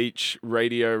 Bondi Beach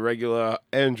radio regular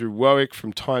Andrew Wowick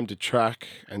from Time to Track,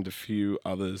 and a few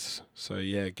others. So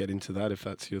yeah, get into that if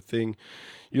that's your thing.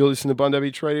 You're listening to Bondi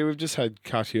Beach Radio. We've just had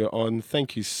Katia on.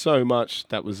 Thank you so much.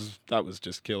 That was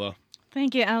just killer.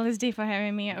 Thank you, Alice D, for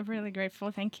having me. I'm really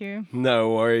grateful. Thank you.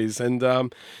 No worries. And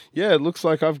yeah, it looks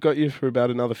like I've got you for about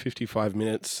another 55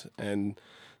 minutes, and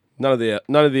none of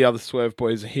the other Swerve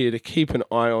boys are here to keep an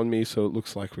eye on me. So it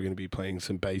looks like we're going to be playing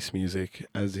some bass music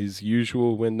as is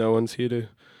usual when no one's here to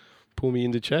pull me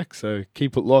into check. So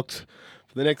keep it locked.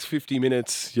 For the next 50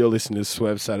 minutes, you're listening to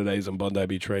Swerve Saturdays on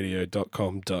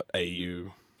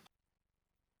bondibeachradio.com.au.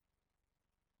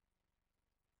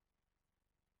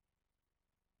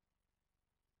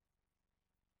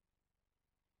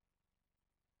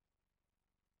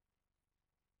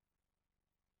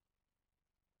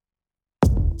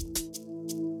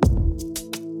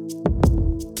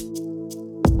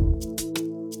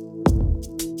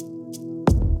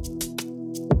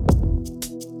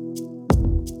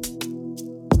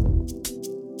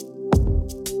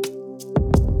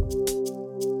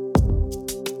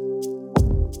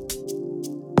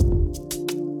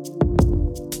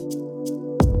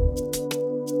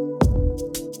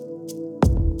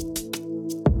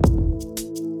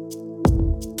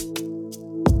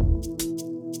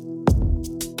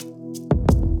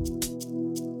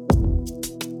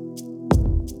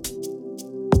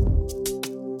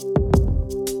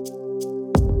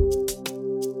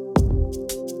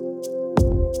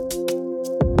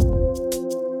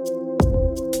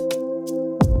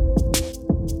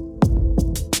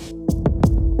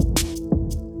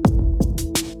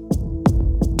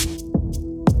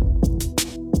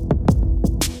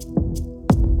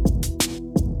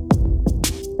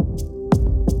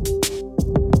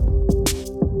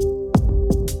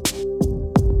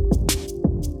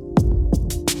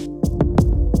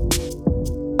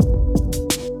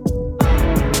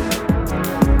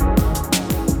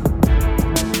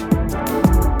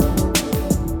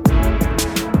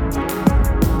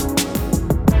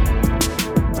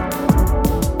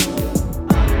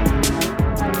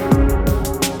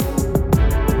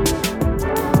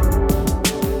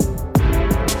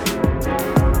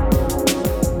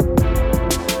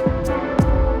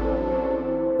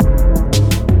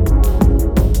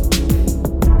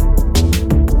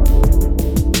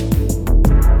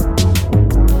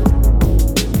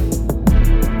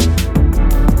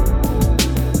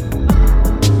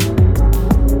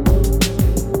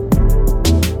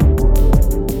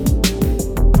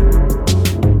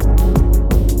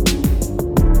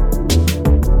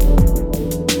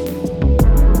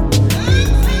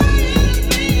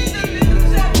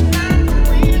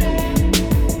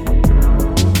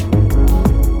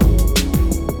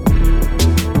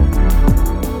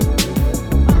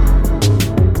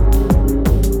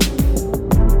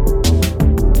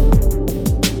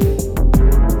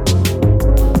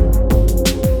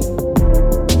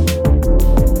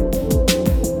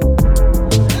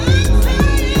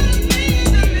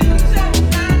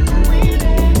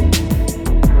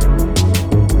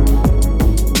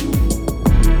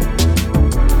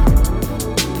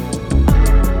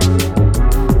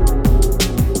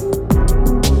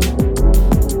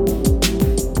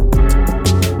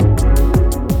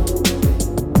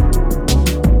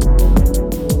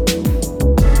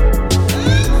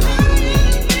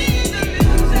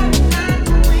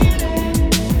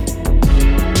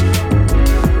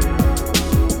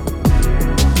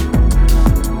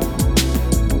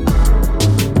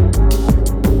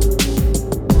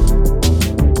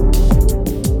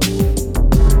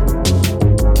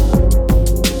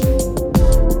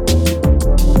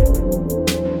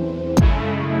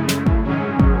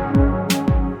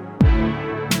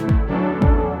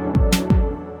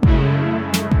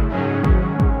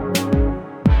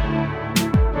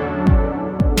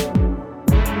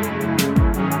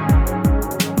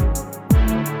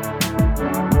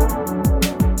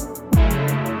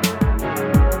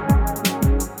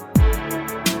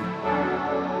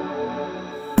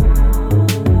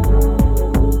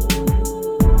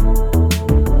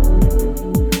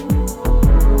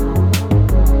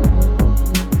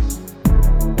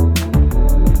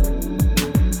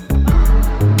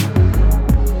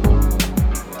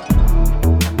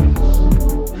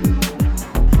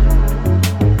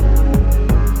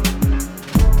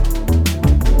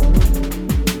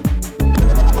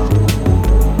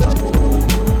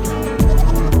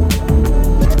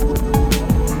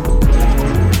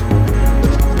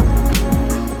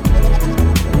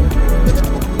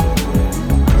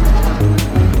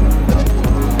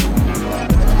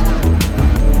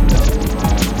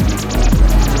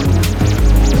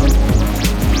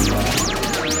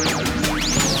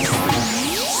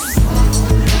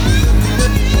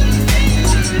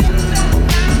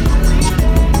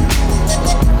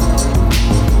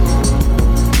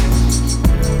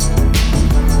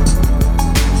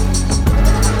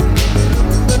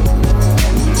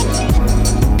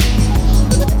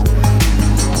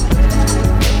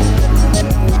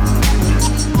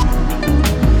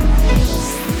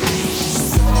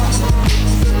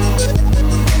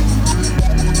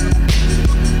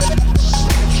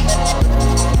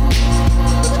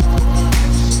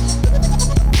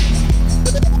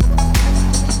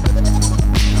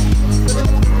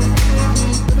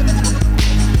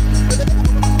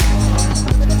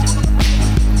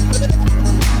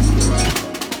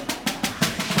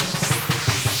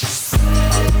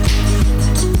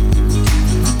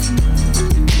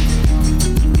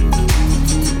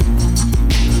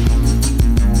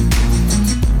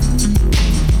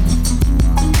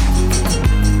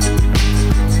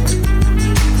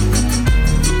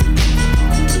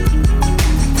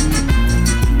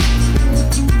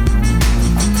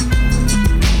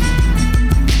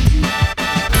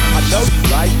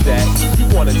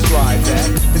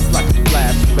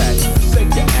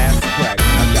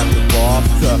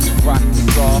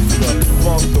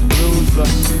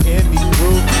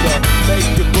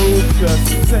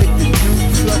 just taking you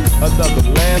to another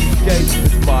landscape.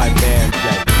 It's my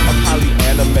mandate. I'm highly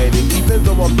animated, even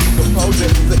though I'm decomposing.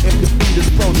 So if your feet is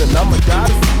frozen, I'm a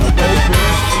goddess. I'm open,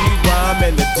 rhyme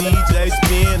and the DJ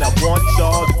spin. I want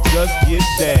y'all to just get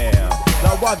down.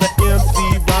 Now while the MC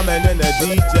rhyming and the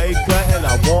DJ cutting,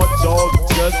 I want y'all to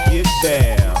just get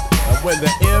down. And when the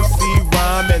MC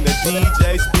rhyme and the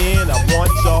DJ spin, I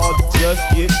want y'all to just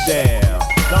get down.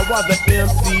 Now while the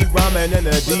MC rhyming and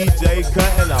the DJ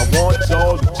cutting, I want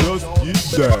y'all to just get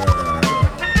down.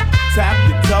 Tap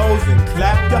your toes and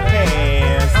clap your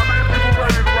hands.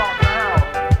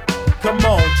 Come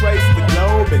on, trace the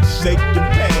globe and shake your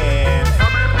pants.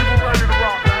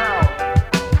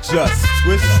 Just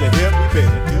twist your hip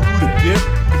and do the dip.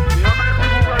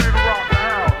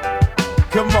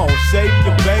 Come on, shake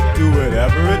your bake, do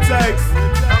whatever it takes.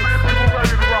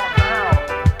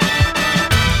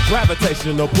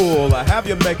 Gravitational pull, I have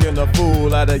you making a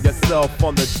fool out of yourself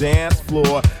on the dance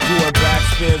floor. Doing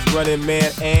backspins, running man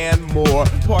and more.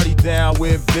 Party down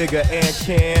with vigor and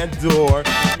candor.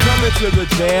 Come into the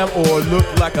jam or look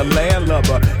like a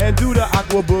landlubber. And do the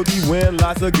aqua boogie, win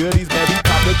lots of goodies. Baby,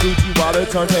 pop the Gucci while the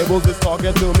turntables is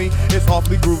talking to me. It's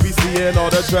awfully groovy, seeing all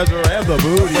the treasure and the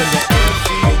booty. When the MC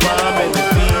rhyme and the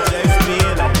DJ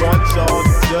spin, I want y'all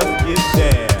to just get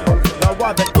down. Now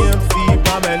while the MC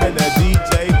rhyming and the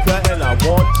DJ cutting, I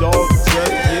want y'all to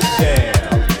just get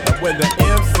down. And when the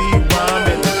MC rhyme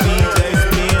and the DJ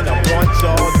spin, I want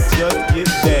y'all to just get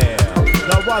down.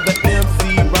 Now while the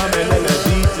MC rhyming and the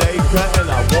DJ cutting,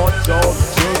 I want y'all to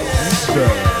just get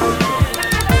down.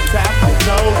 Tap your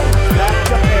toes, clap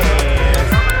your hands.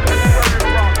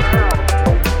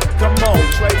 Come on,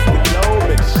 trace the globe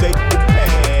and shake your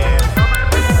pants.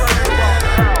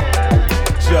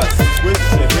 Just twist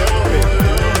your hip and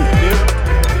do the dip.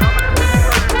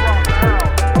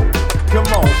 Come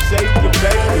on, shake your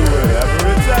bake, do whatever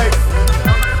it takes.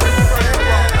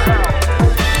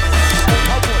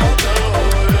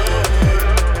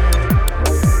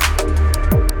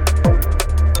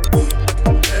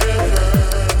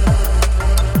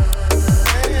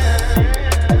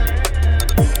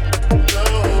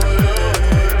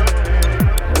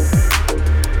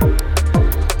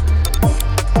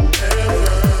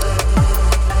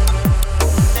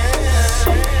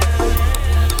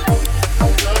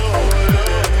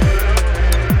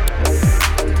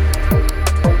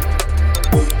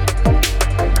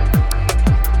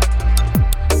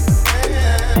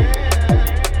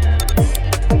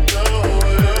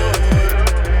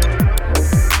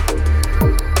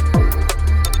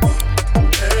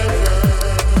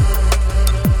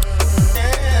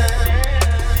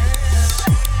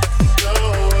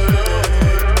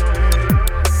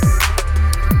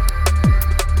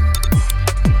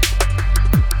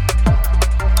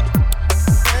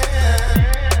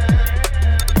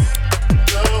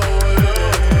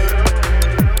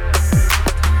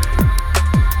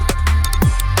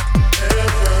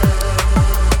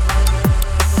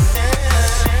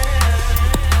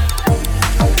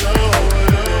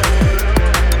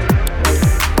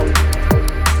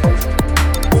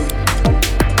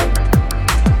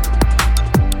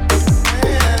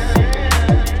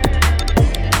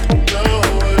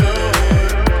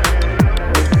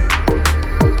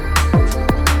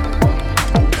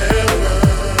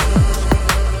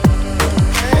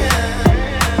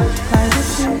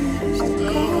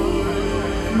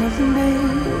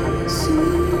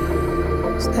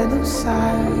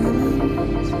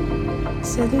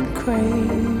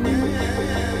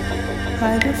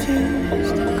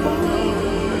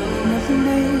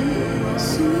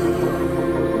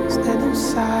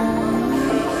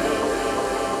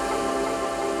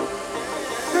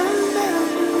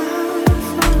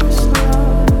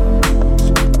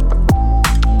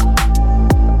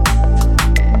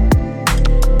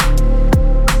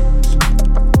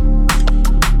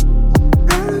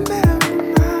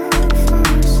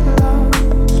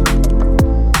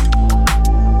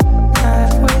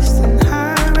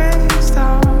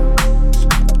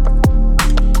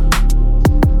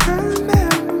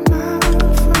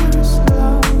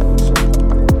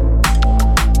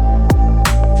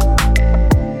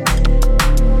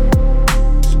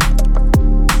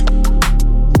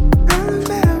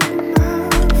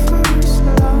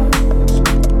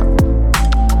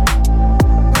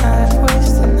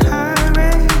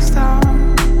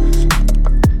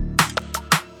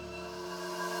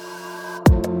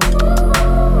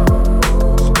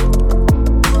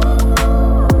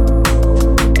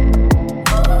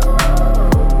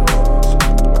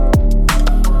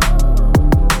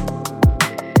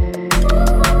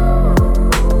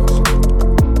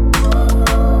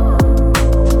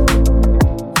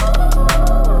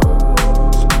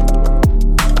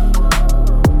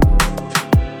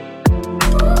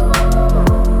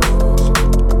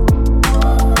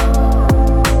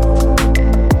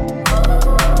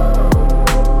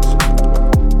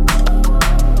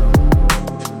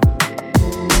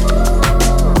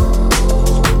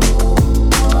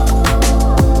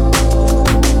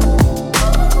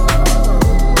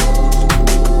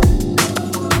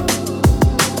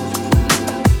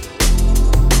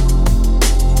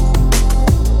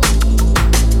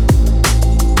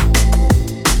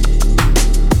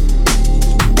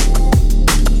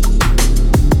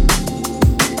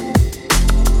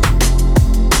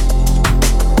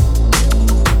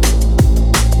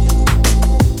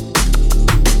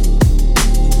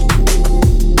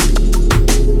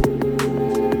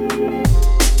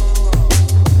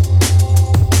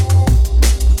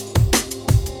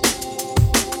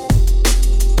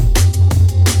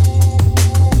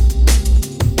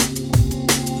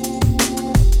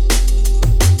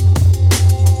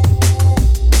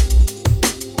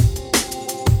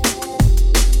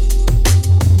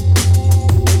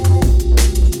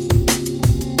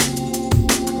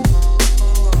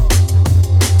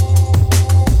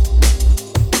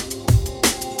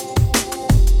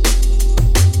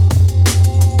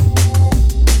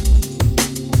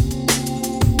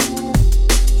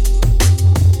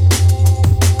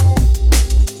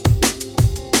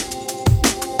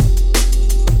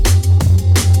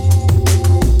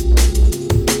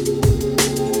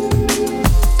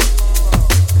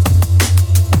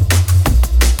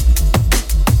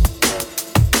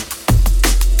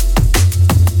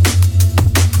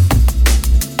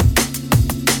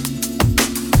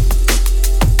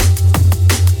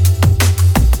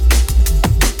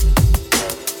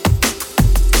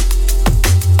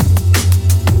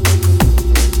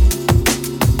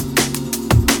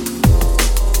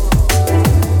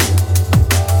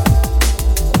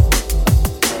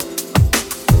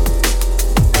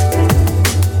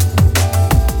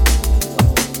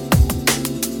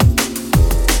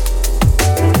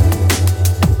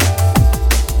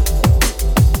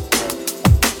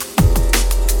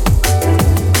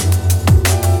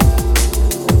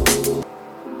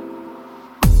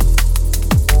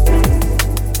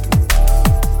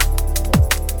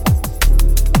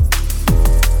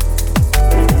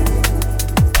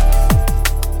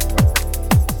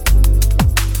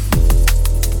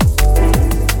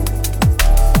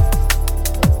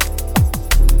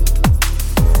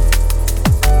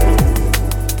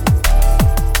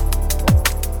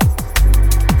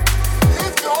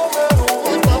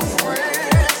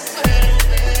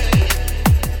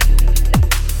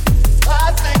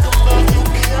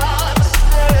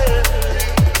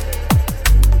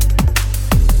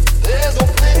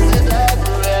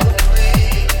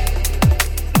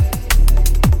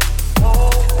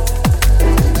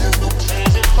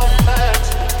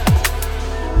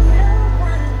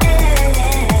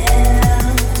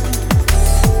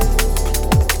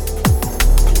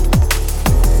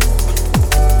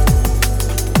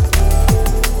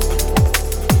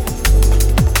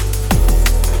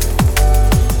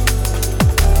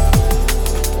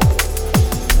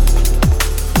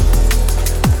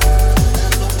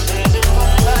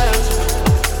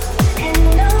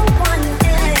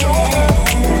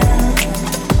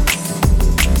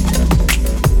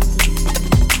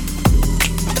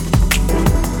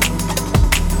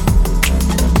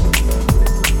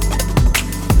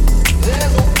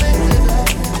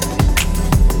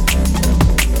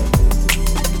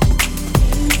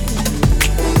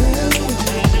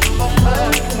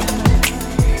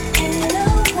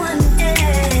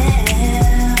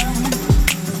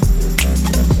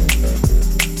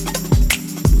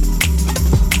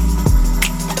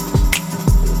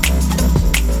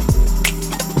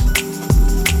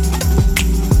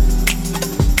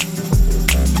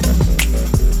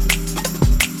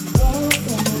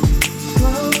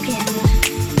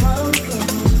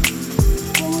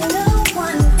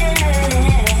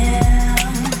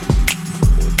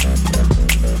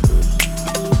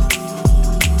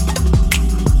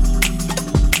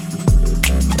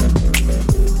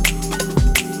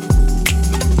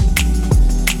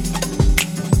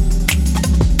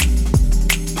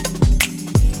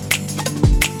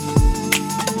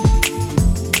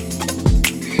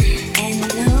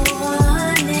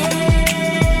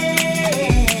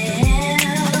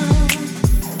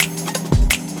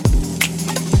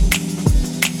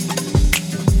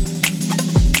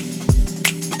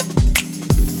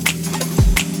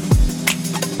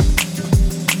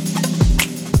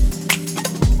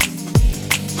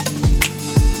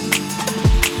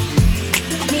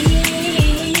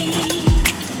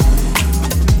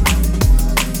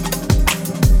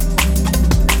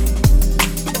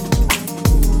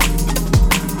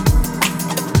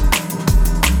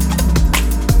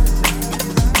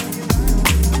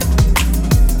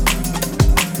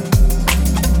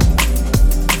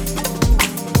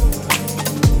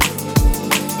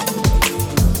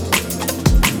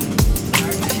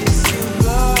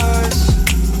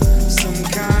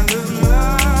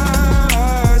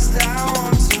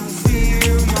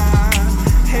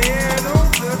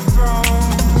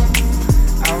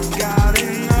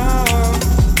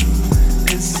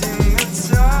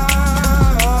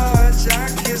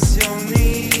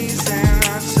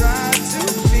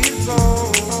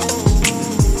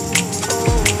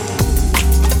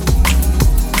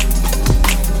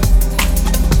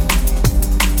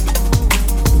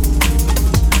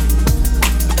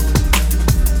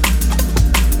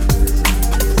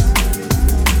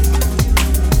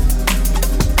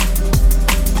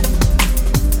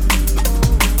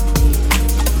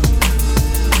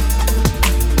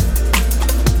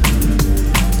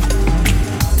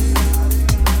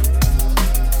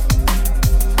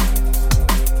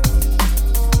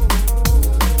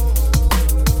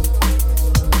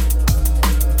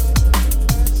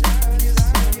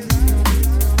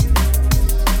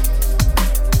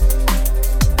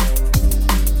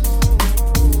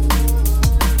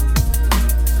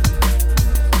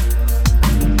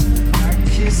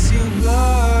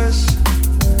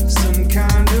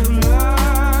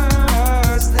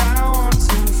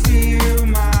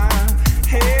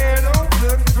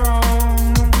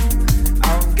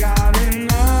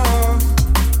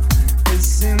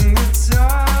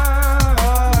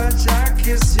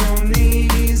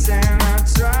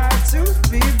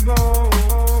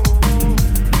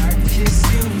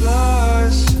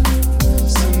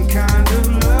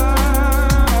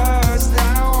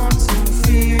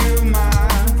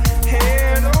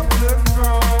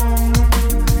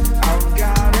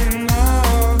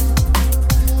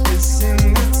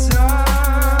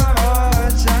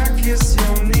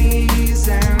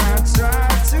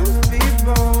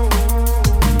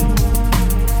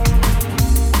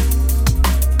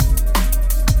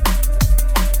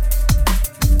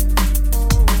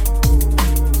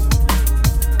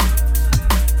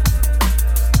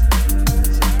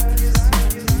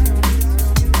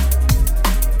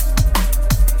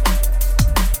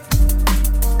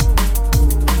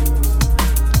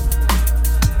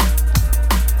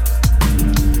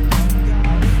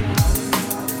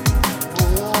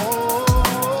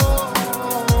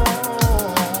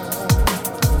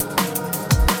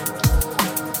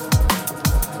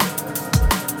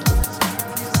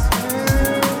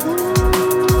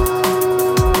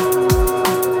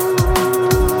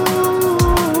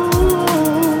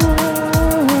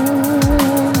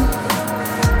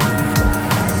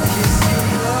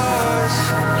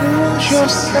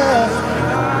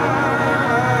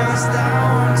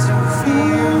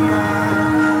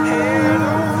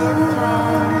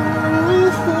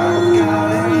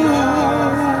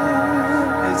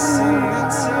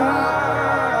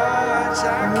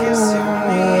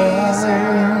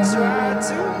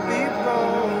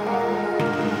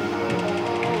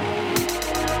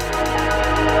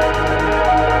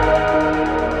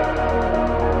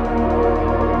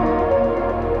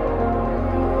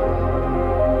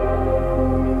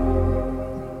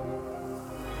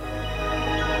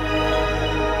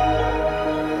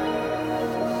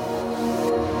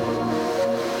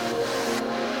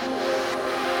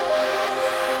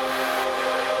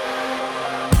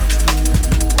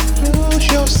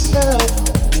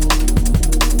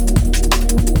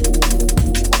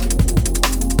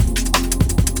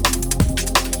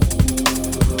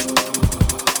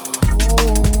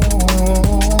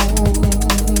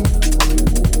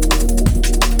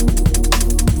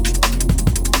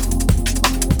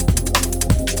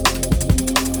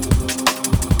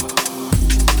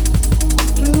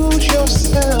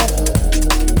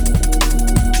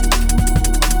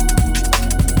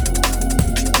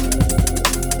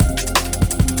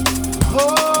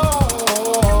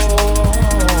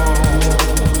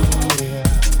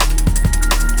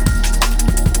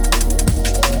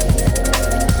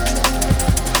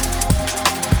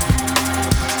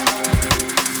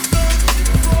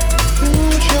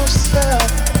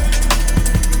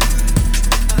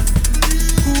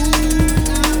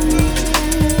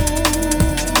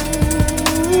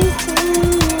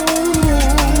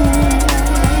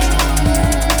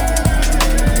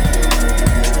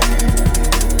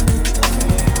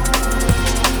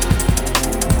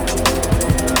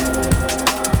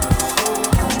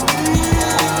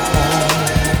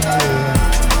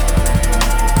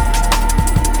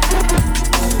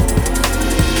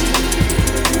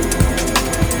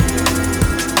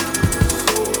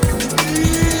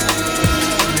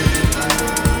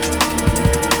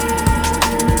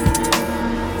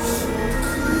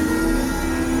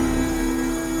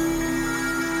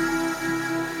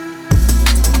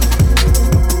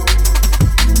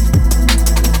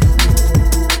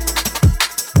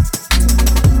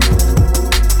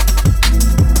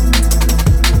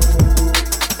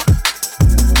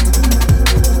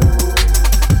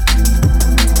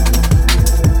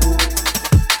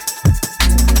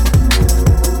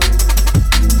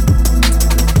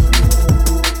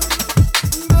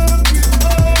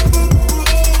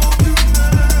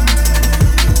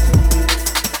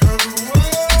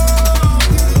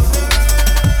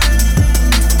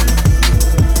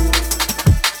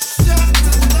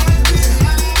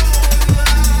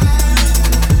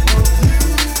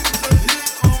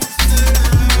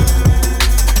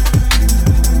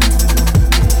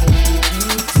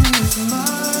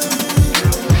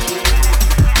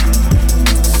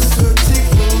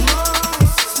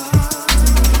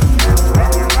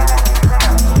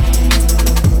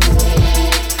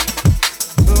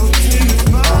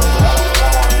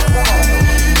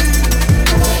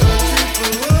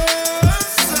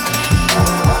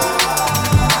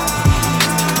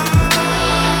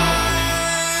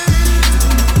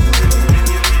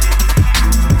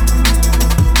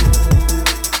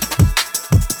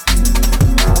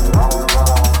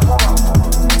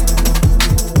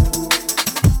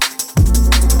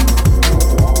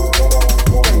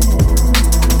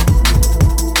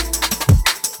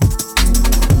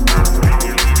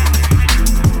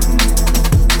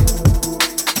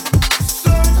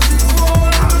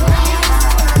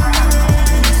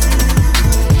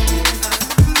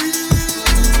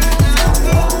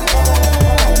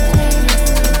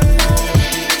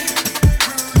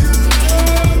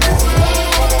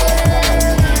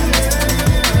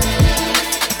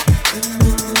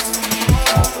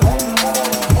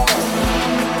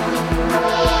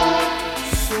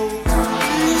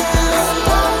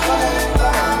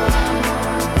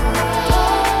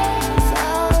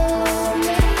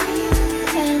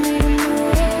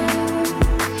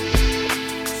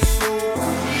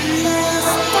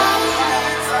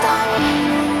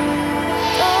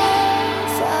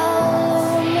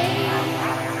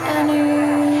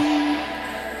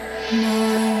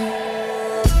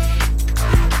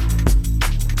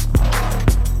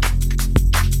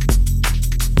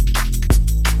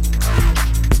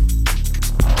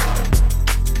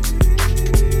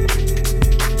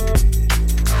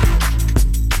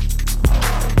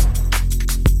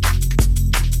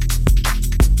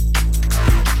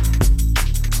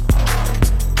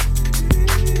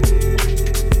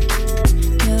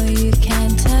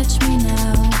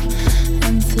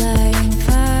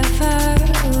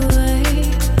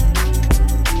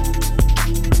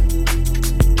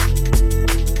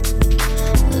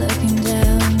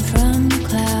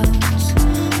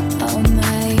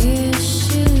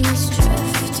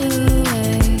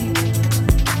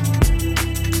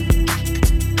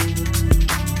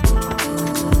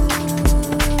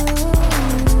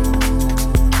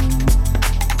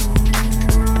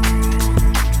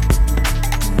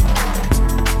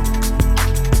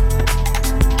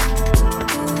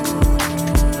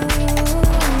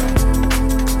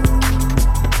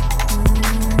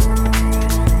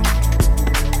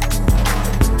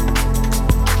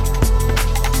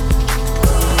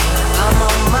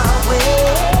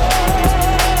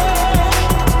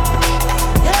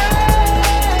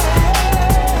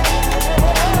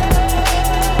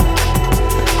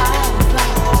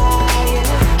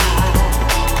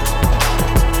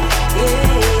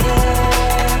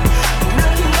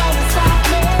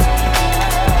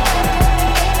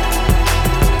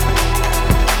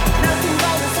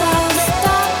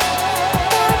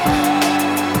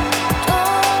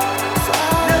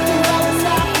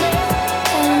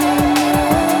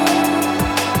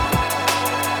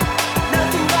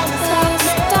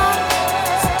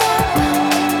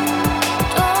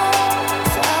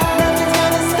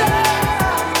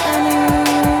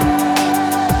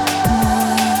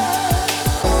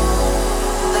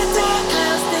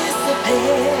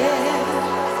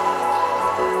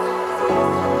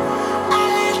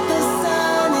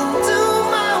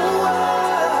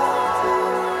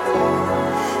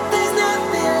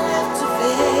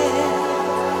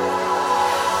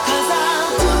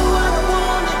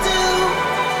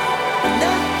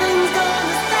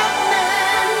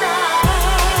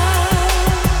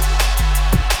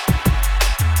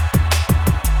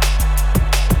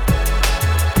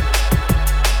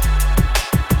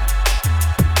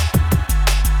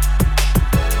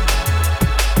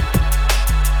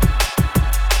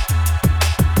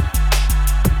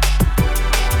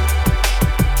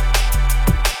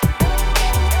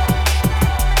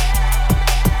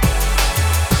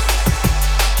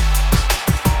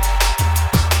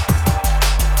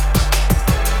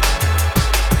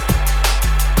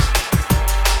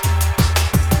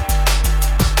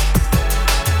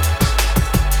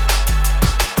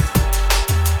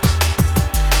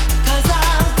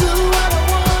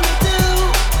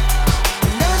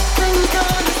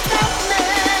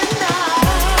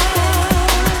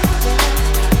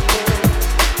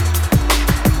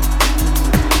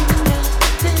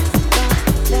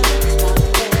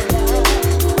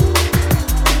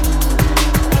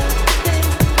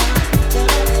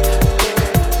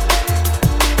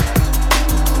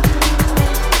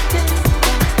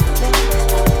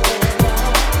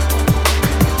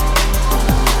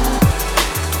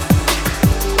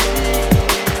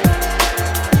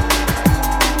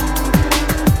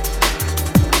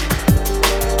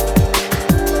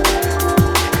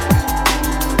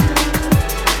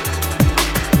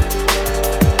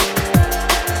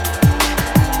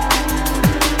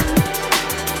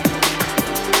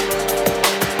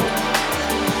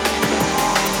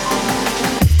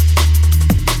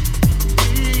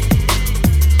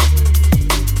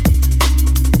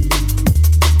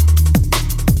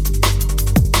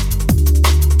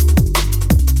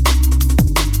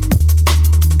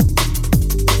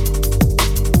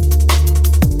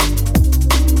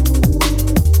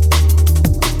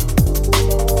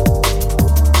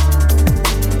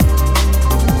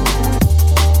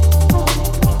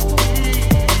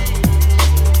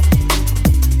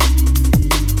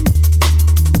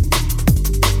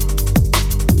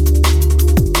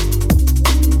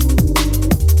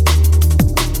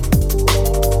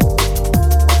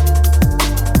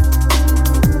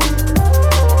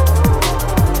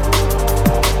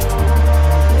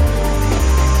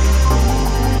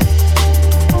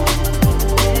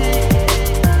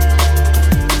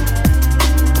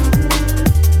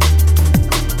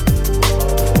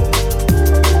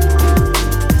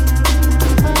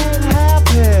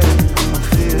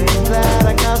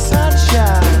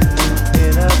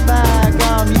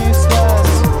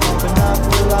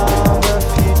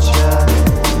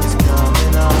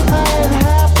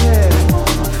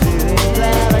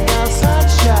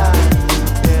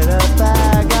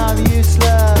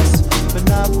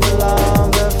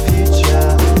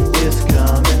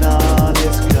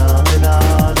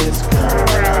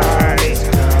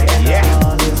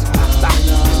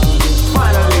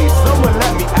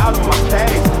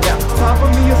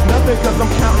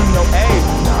 to no age.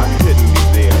 Nah, you couldn't be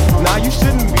there. Nah, you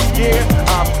shouldn't be scared.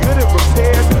 I'm good at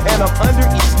repairs, and I'm under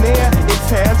each snare.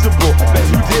 Intangible, bet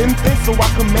you didn't think, so I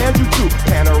command you to.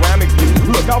 Panoramic view,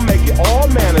 look, I'll make it all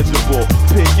manageable.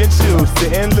 Pick and choose,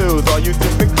 sit and lose, all you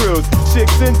different crews.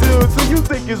 Chicks and dudes, who you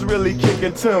think is really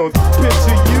kicking tunes.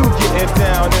 Picture you getting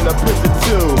down in a picture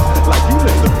too, like you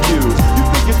lit the fuse. You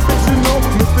think it's fictional,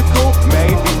 mystical,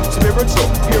 maybe spiritual.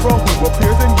 Hero who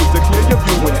appears in you to clear your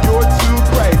view when you're too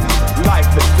crazy.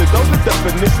 Lifeless, to those the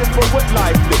definition for what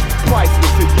life is.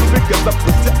 Priceless to you because I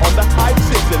put you on the hype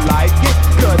shit. You like it?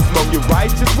 Gun smoke, you're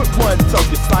righteous with one toe.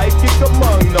 You're psychic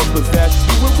among no possess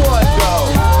you with one go.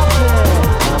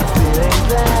 I'm feeling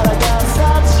glad I got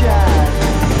sunshine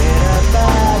in a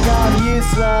bag. I'm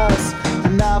useless,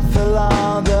 not for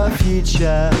long. The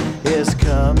future is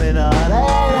coming on.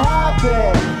 Ain't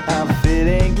happy. I'm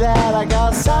feeling glad I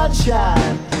got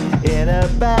sunshine in a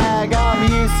bag. I'm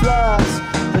useless,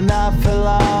 but not for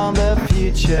long. The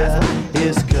future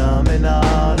is coming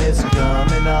on. It's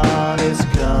coming on. It's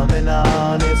coming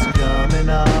on. It's coming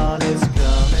on. It's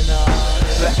coming on.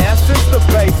 The essence, the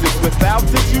basics, without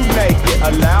it you make it.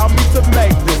 Allow me to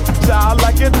make this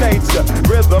childlike in nature.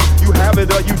 Rhythm, you have it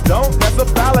or you don't, that's a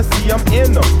fallacy, I'm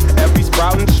in them. Every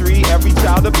sprouting tree, every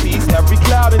child of peace, every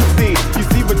cloud and sea. You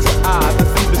see with your eyes, I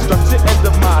see destruction and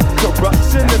demise.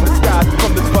 Corruption in the skies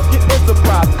from this fucking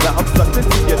enterprise. Now I'm sucked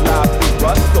into your lives through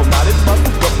rust, so not as much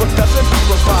as what profession you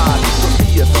provide. For me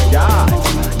as a guide,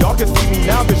 y'all can see me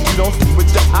now, but you don't see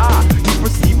with your eye. You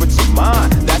perceive with your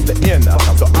mind, that's the inner.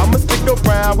 So I'ma stick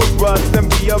around with Russ and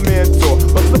be a mentor.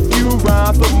 But a few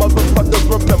rhymes so motherfuckers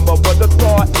remember what the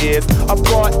thought is. I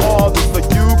brought all this so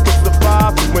you can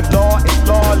survive when law is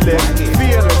lawless.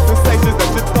 Feeling sensations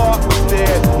that you thought was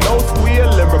dead. No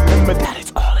squealing, remember that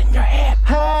it's all in your head.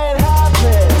 Ain't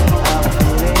happy. I'm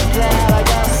feeling glad I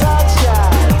got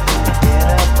sunshine in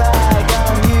a bag.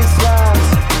 I'm useless,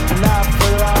 not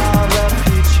for long. The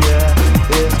future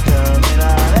is coming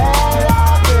on. Ain't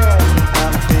happy.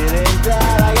 I'm feeling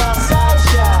glad I got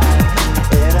sunshine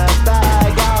in a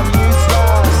bag. I'm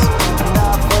useless,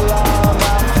 not for long.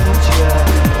 My future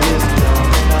is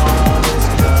coming on. It's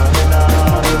coming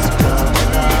on. It's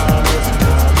coming on.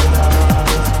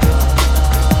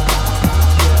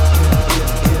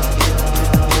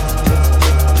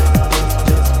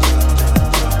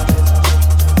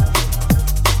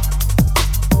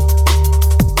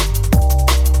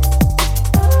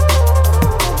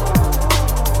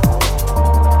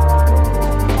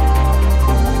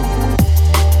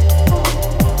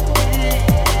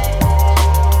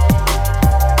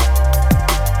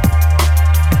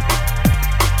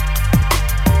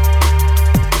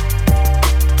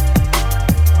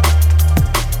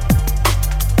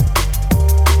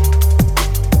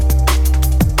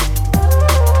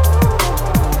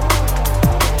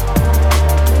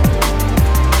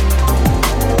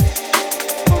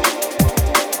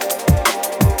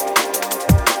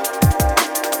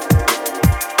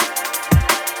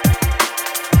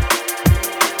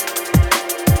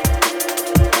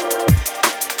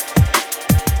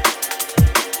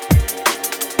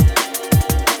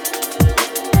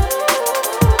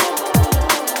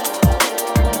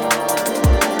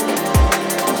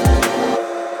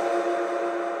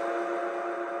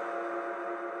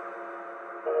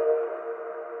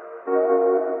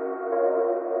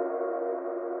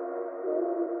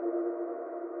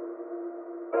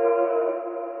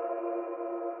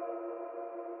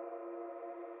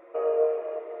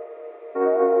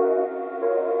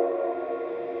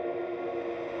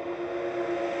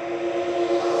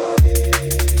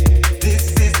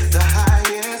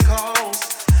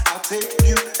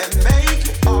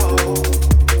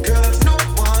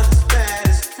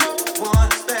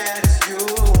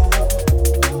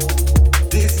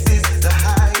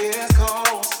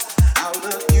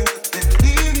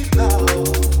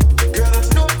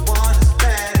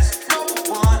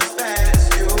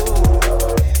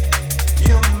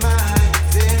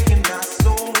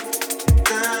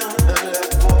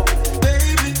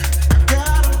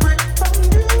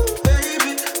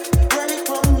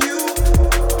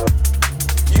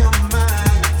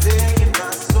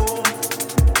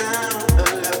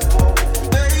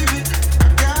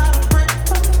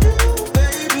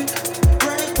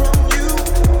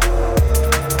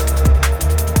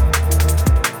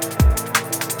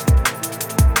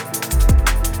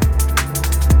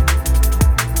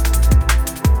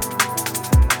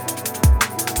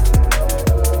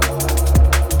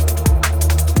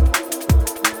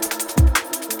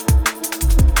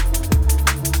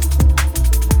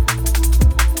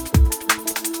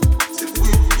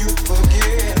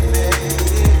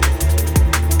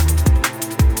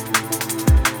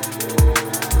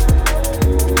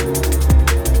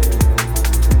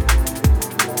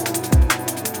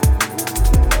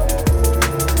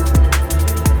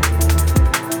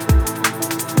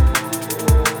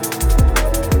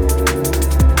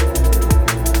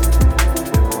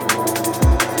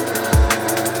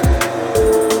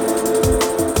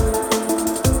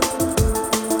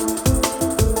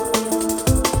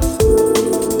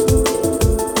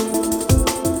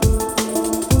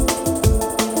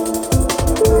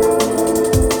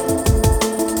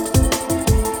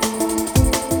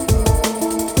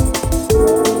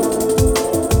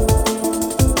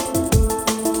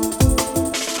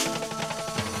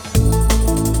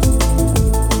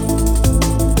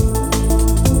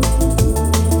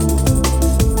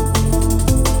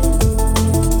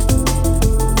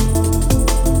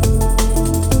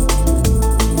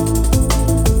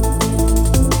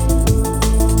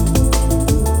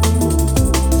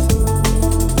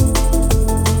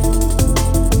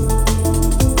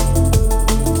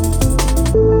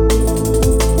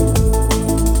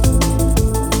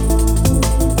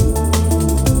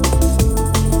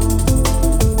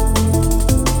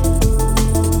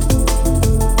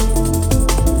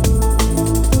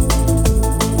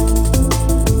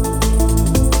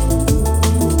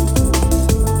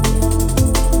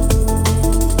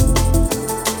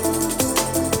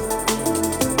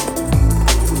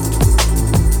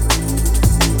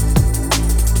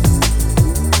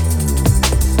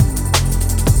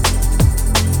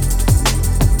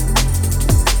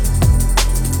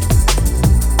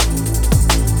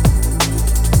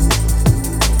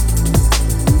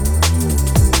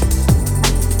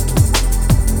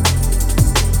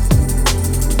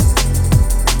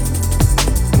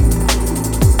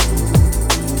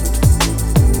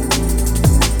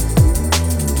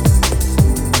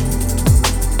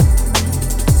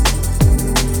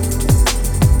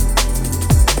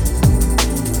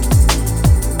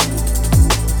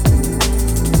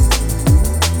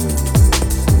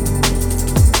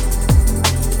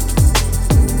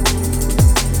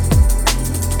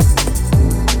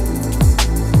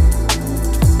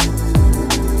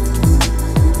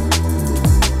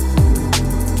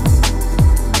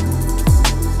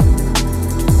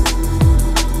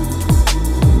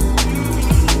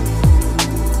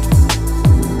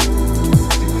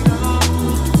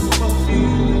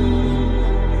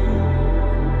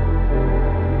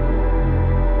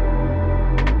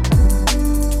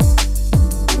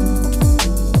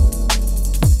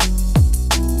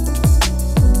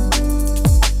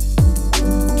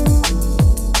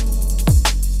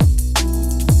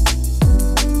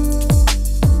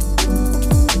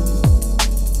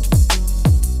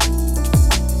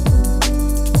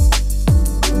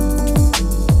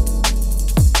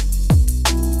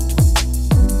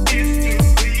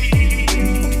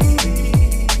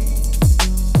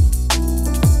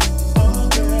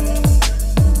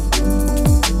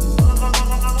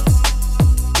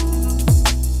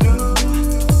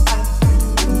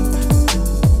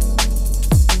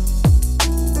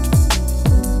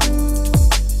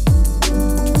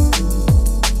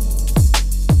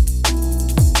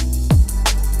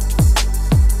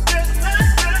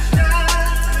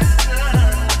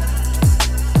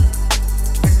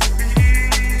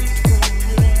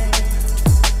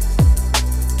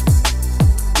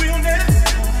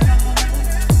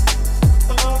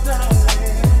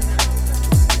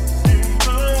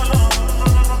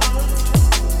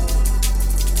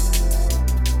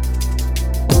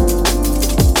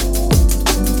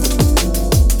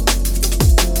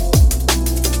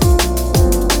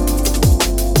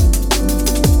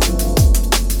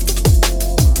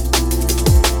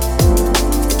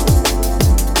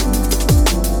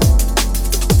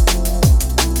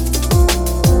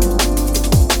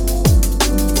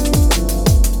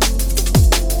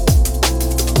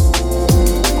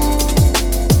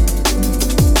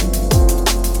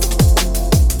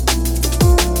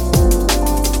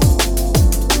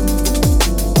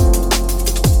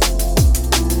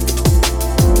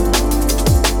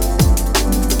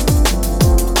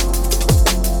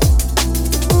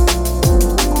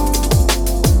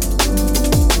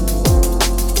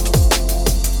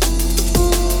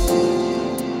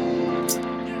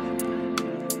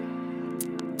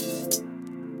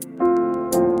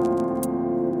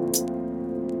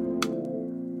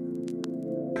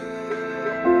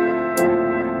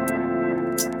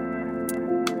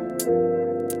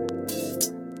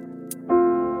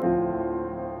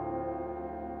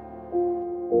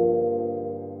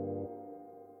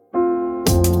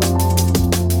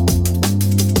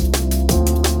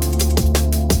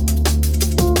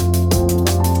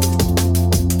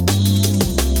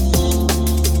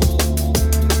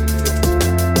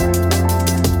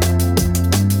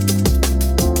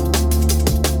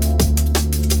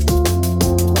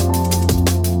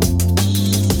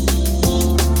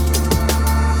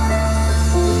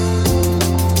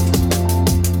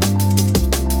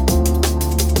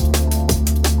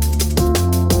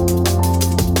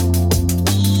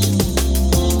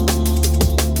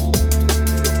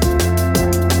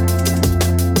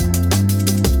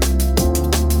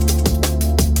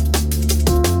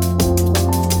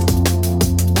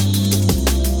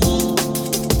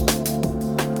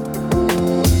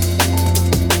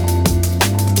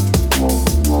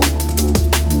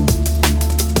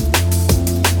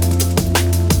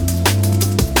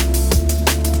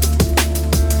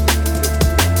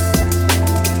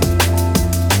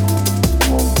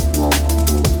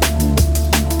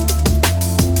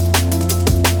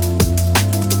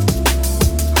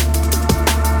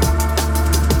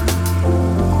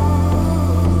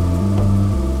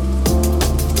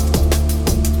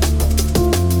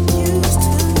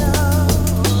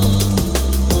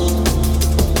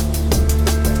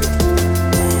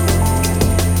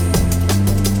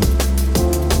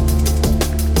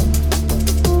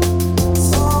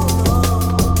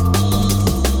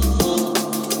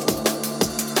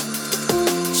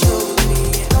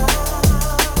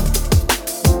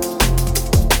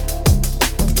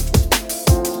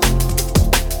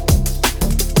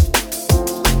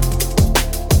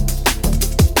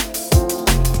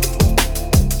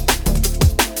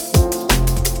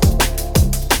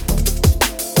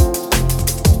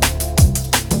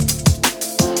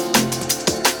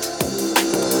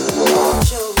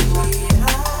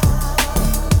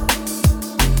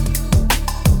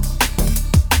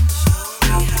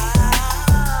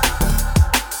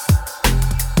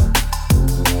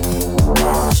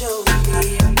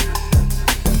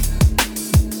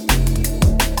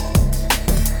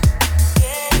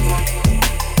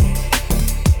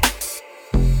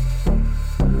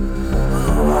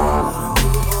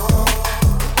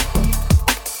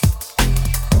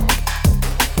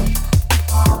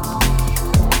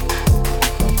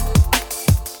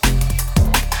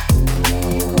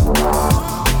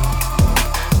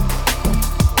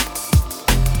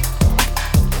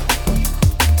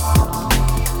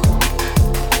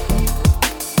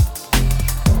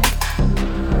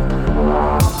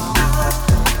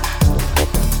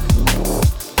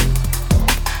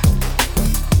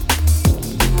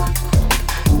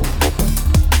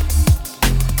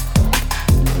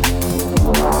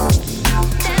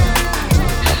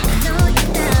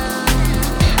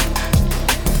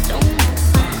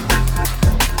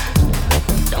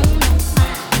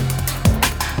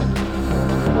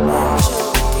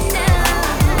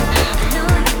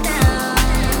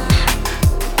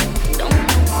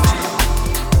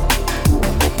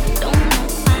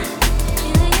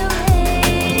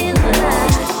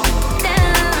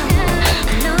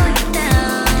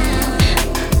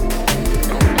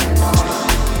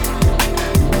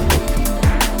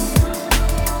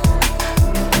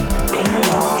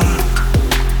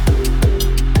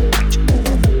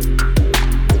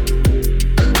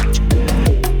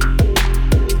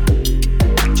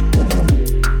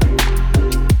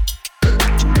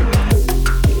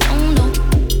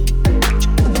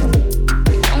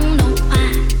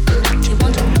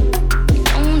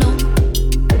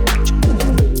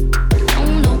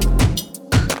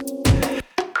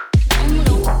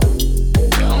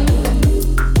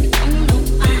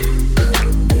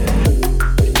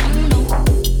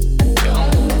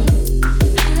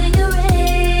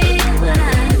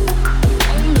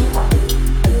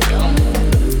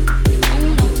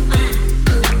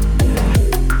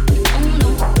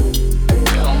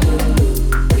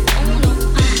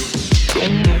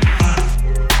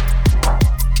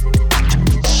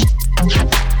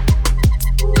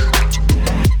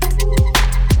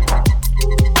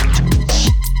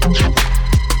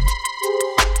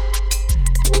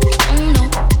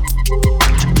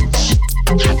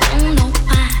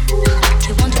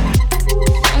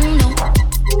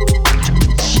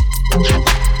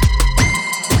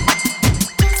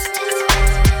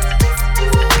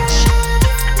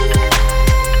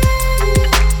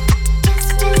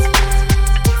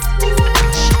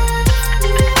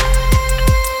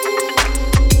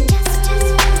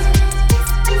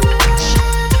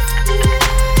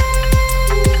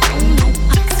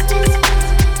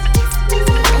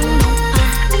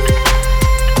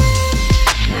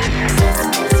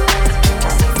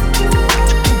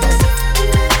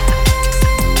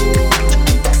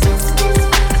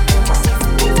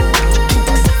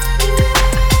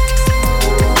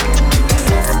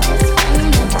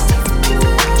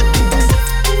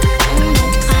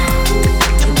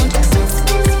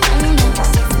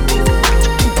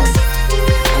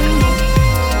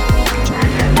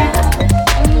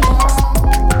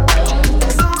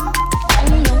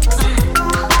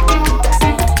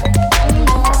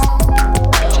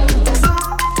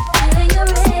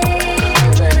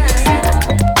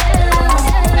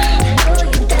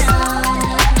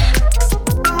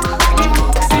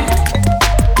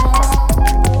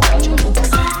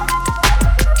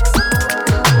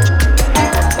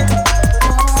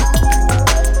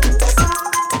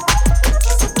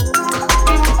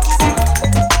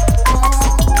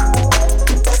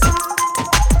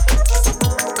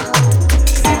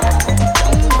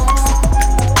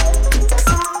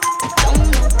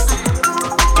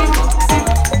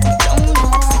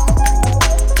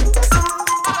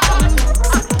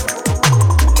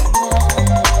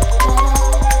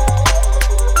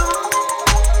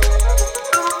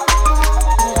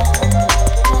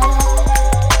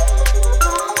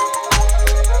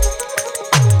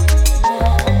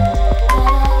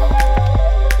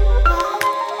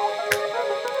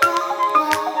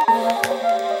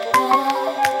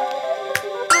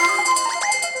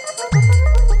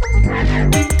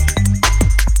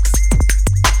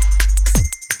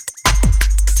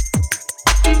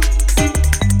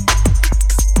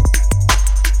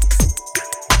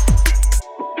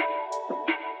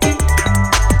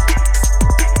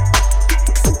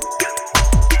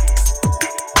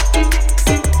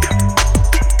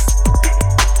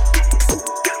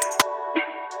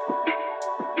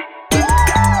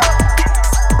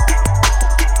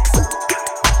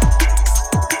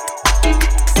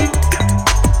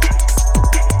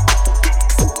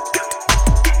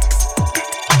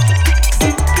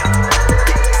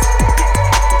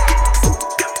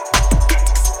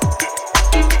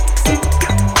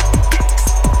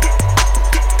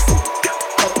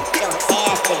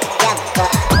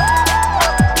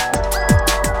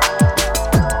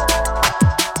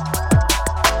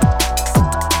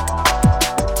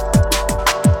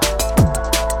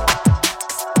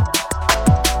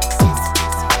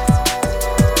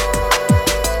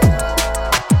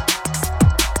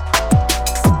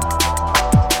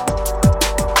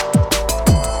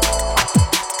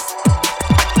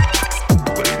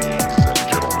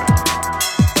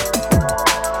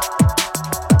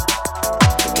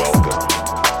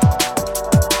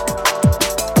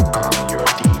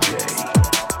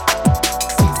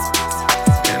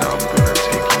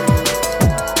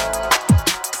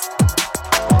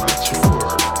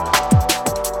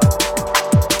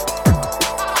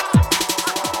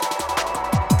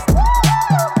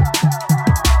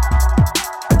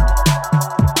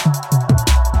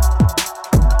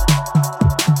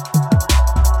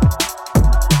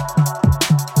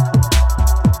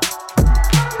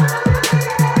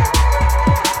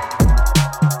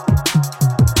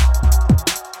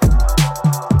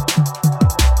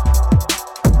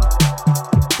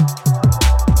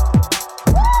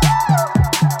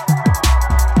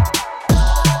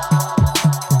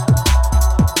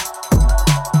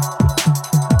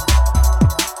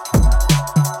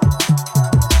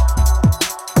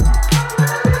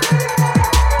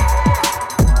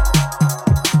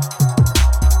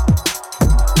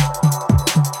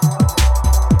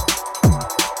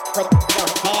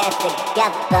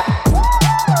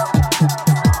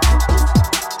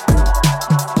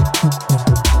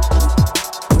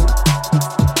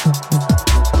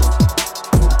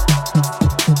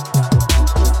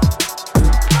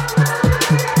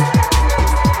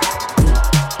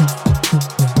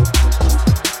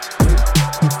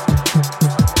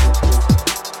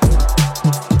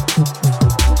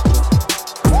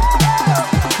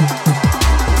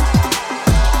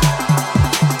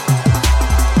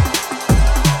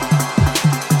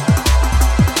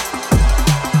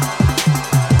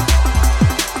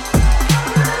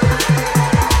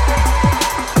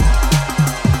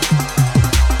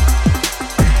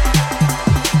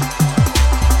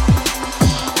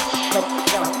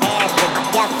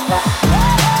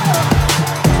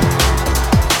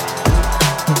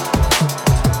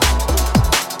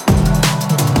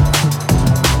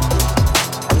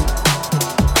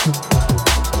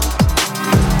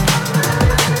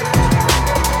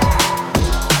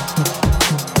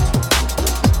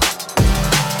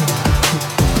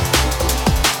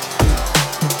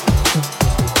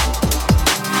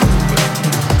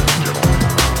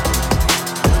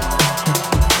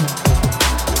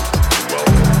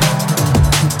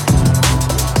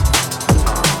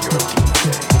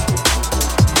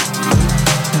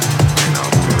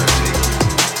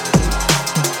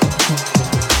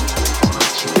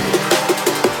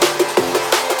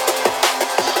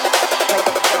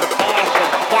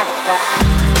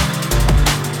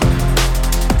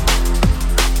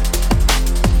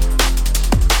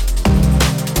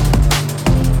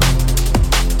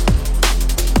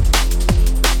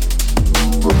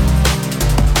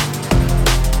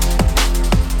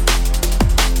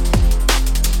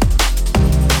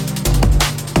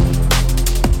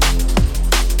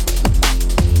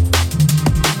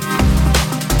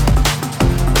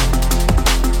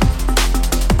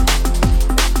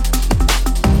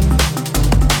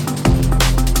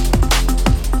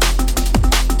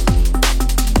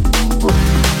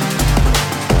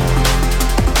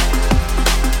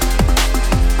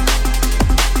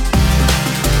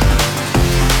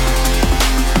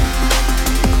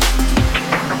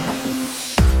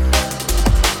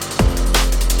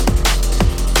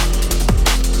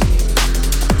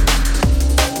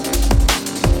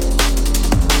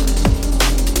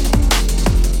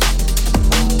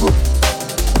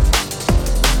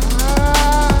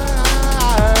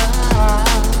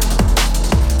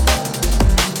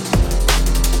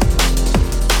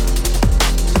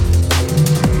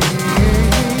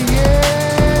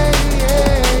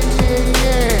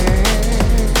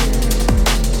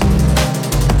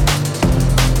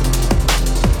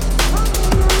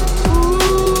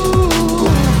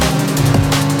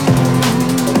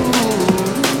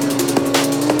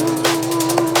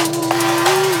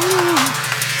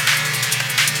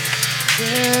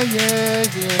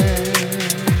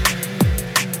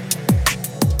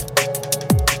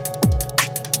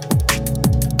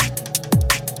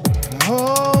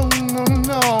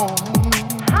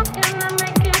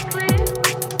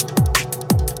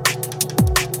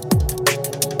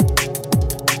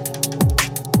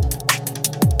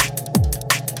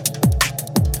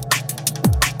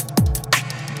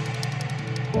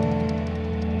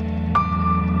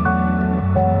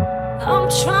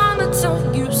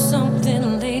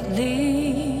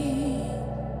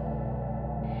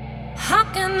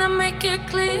 can I make it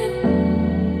clear?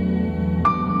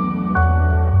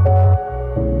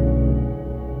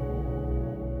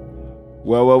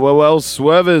 Well,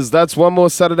 Swervers, that's one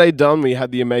more Saturday done. We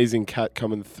had the amazing Cat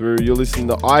coming through. You're listening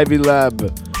to Ivy Lab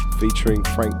featuring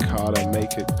Frank Carter,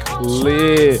 Make It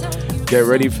Clear. Get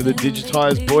ready for the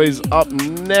Digitized Boys up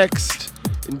next.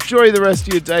 Enjoy the rest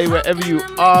of your day wherever you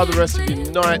are, the rest of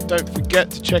your night. Don't forget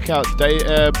to check out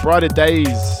Brighter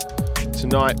Days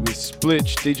tonight with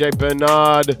Splitch, DJ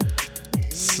Bernard,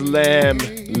 Slam,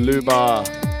 Luba,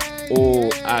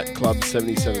 all at Club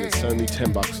 77. It's only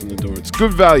 $10 on the door. It's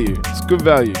good value. It's good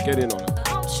value. Get in on it.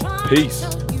 Peace.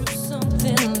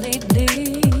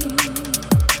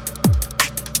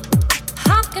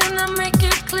 How can I make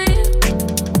it clear?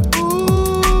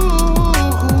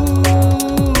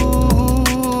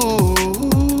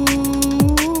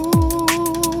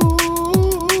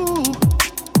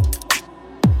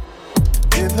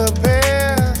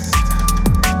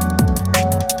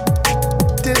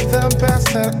 Did the best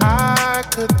that I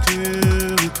could do.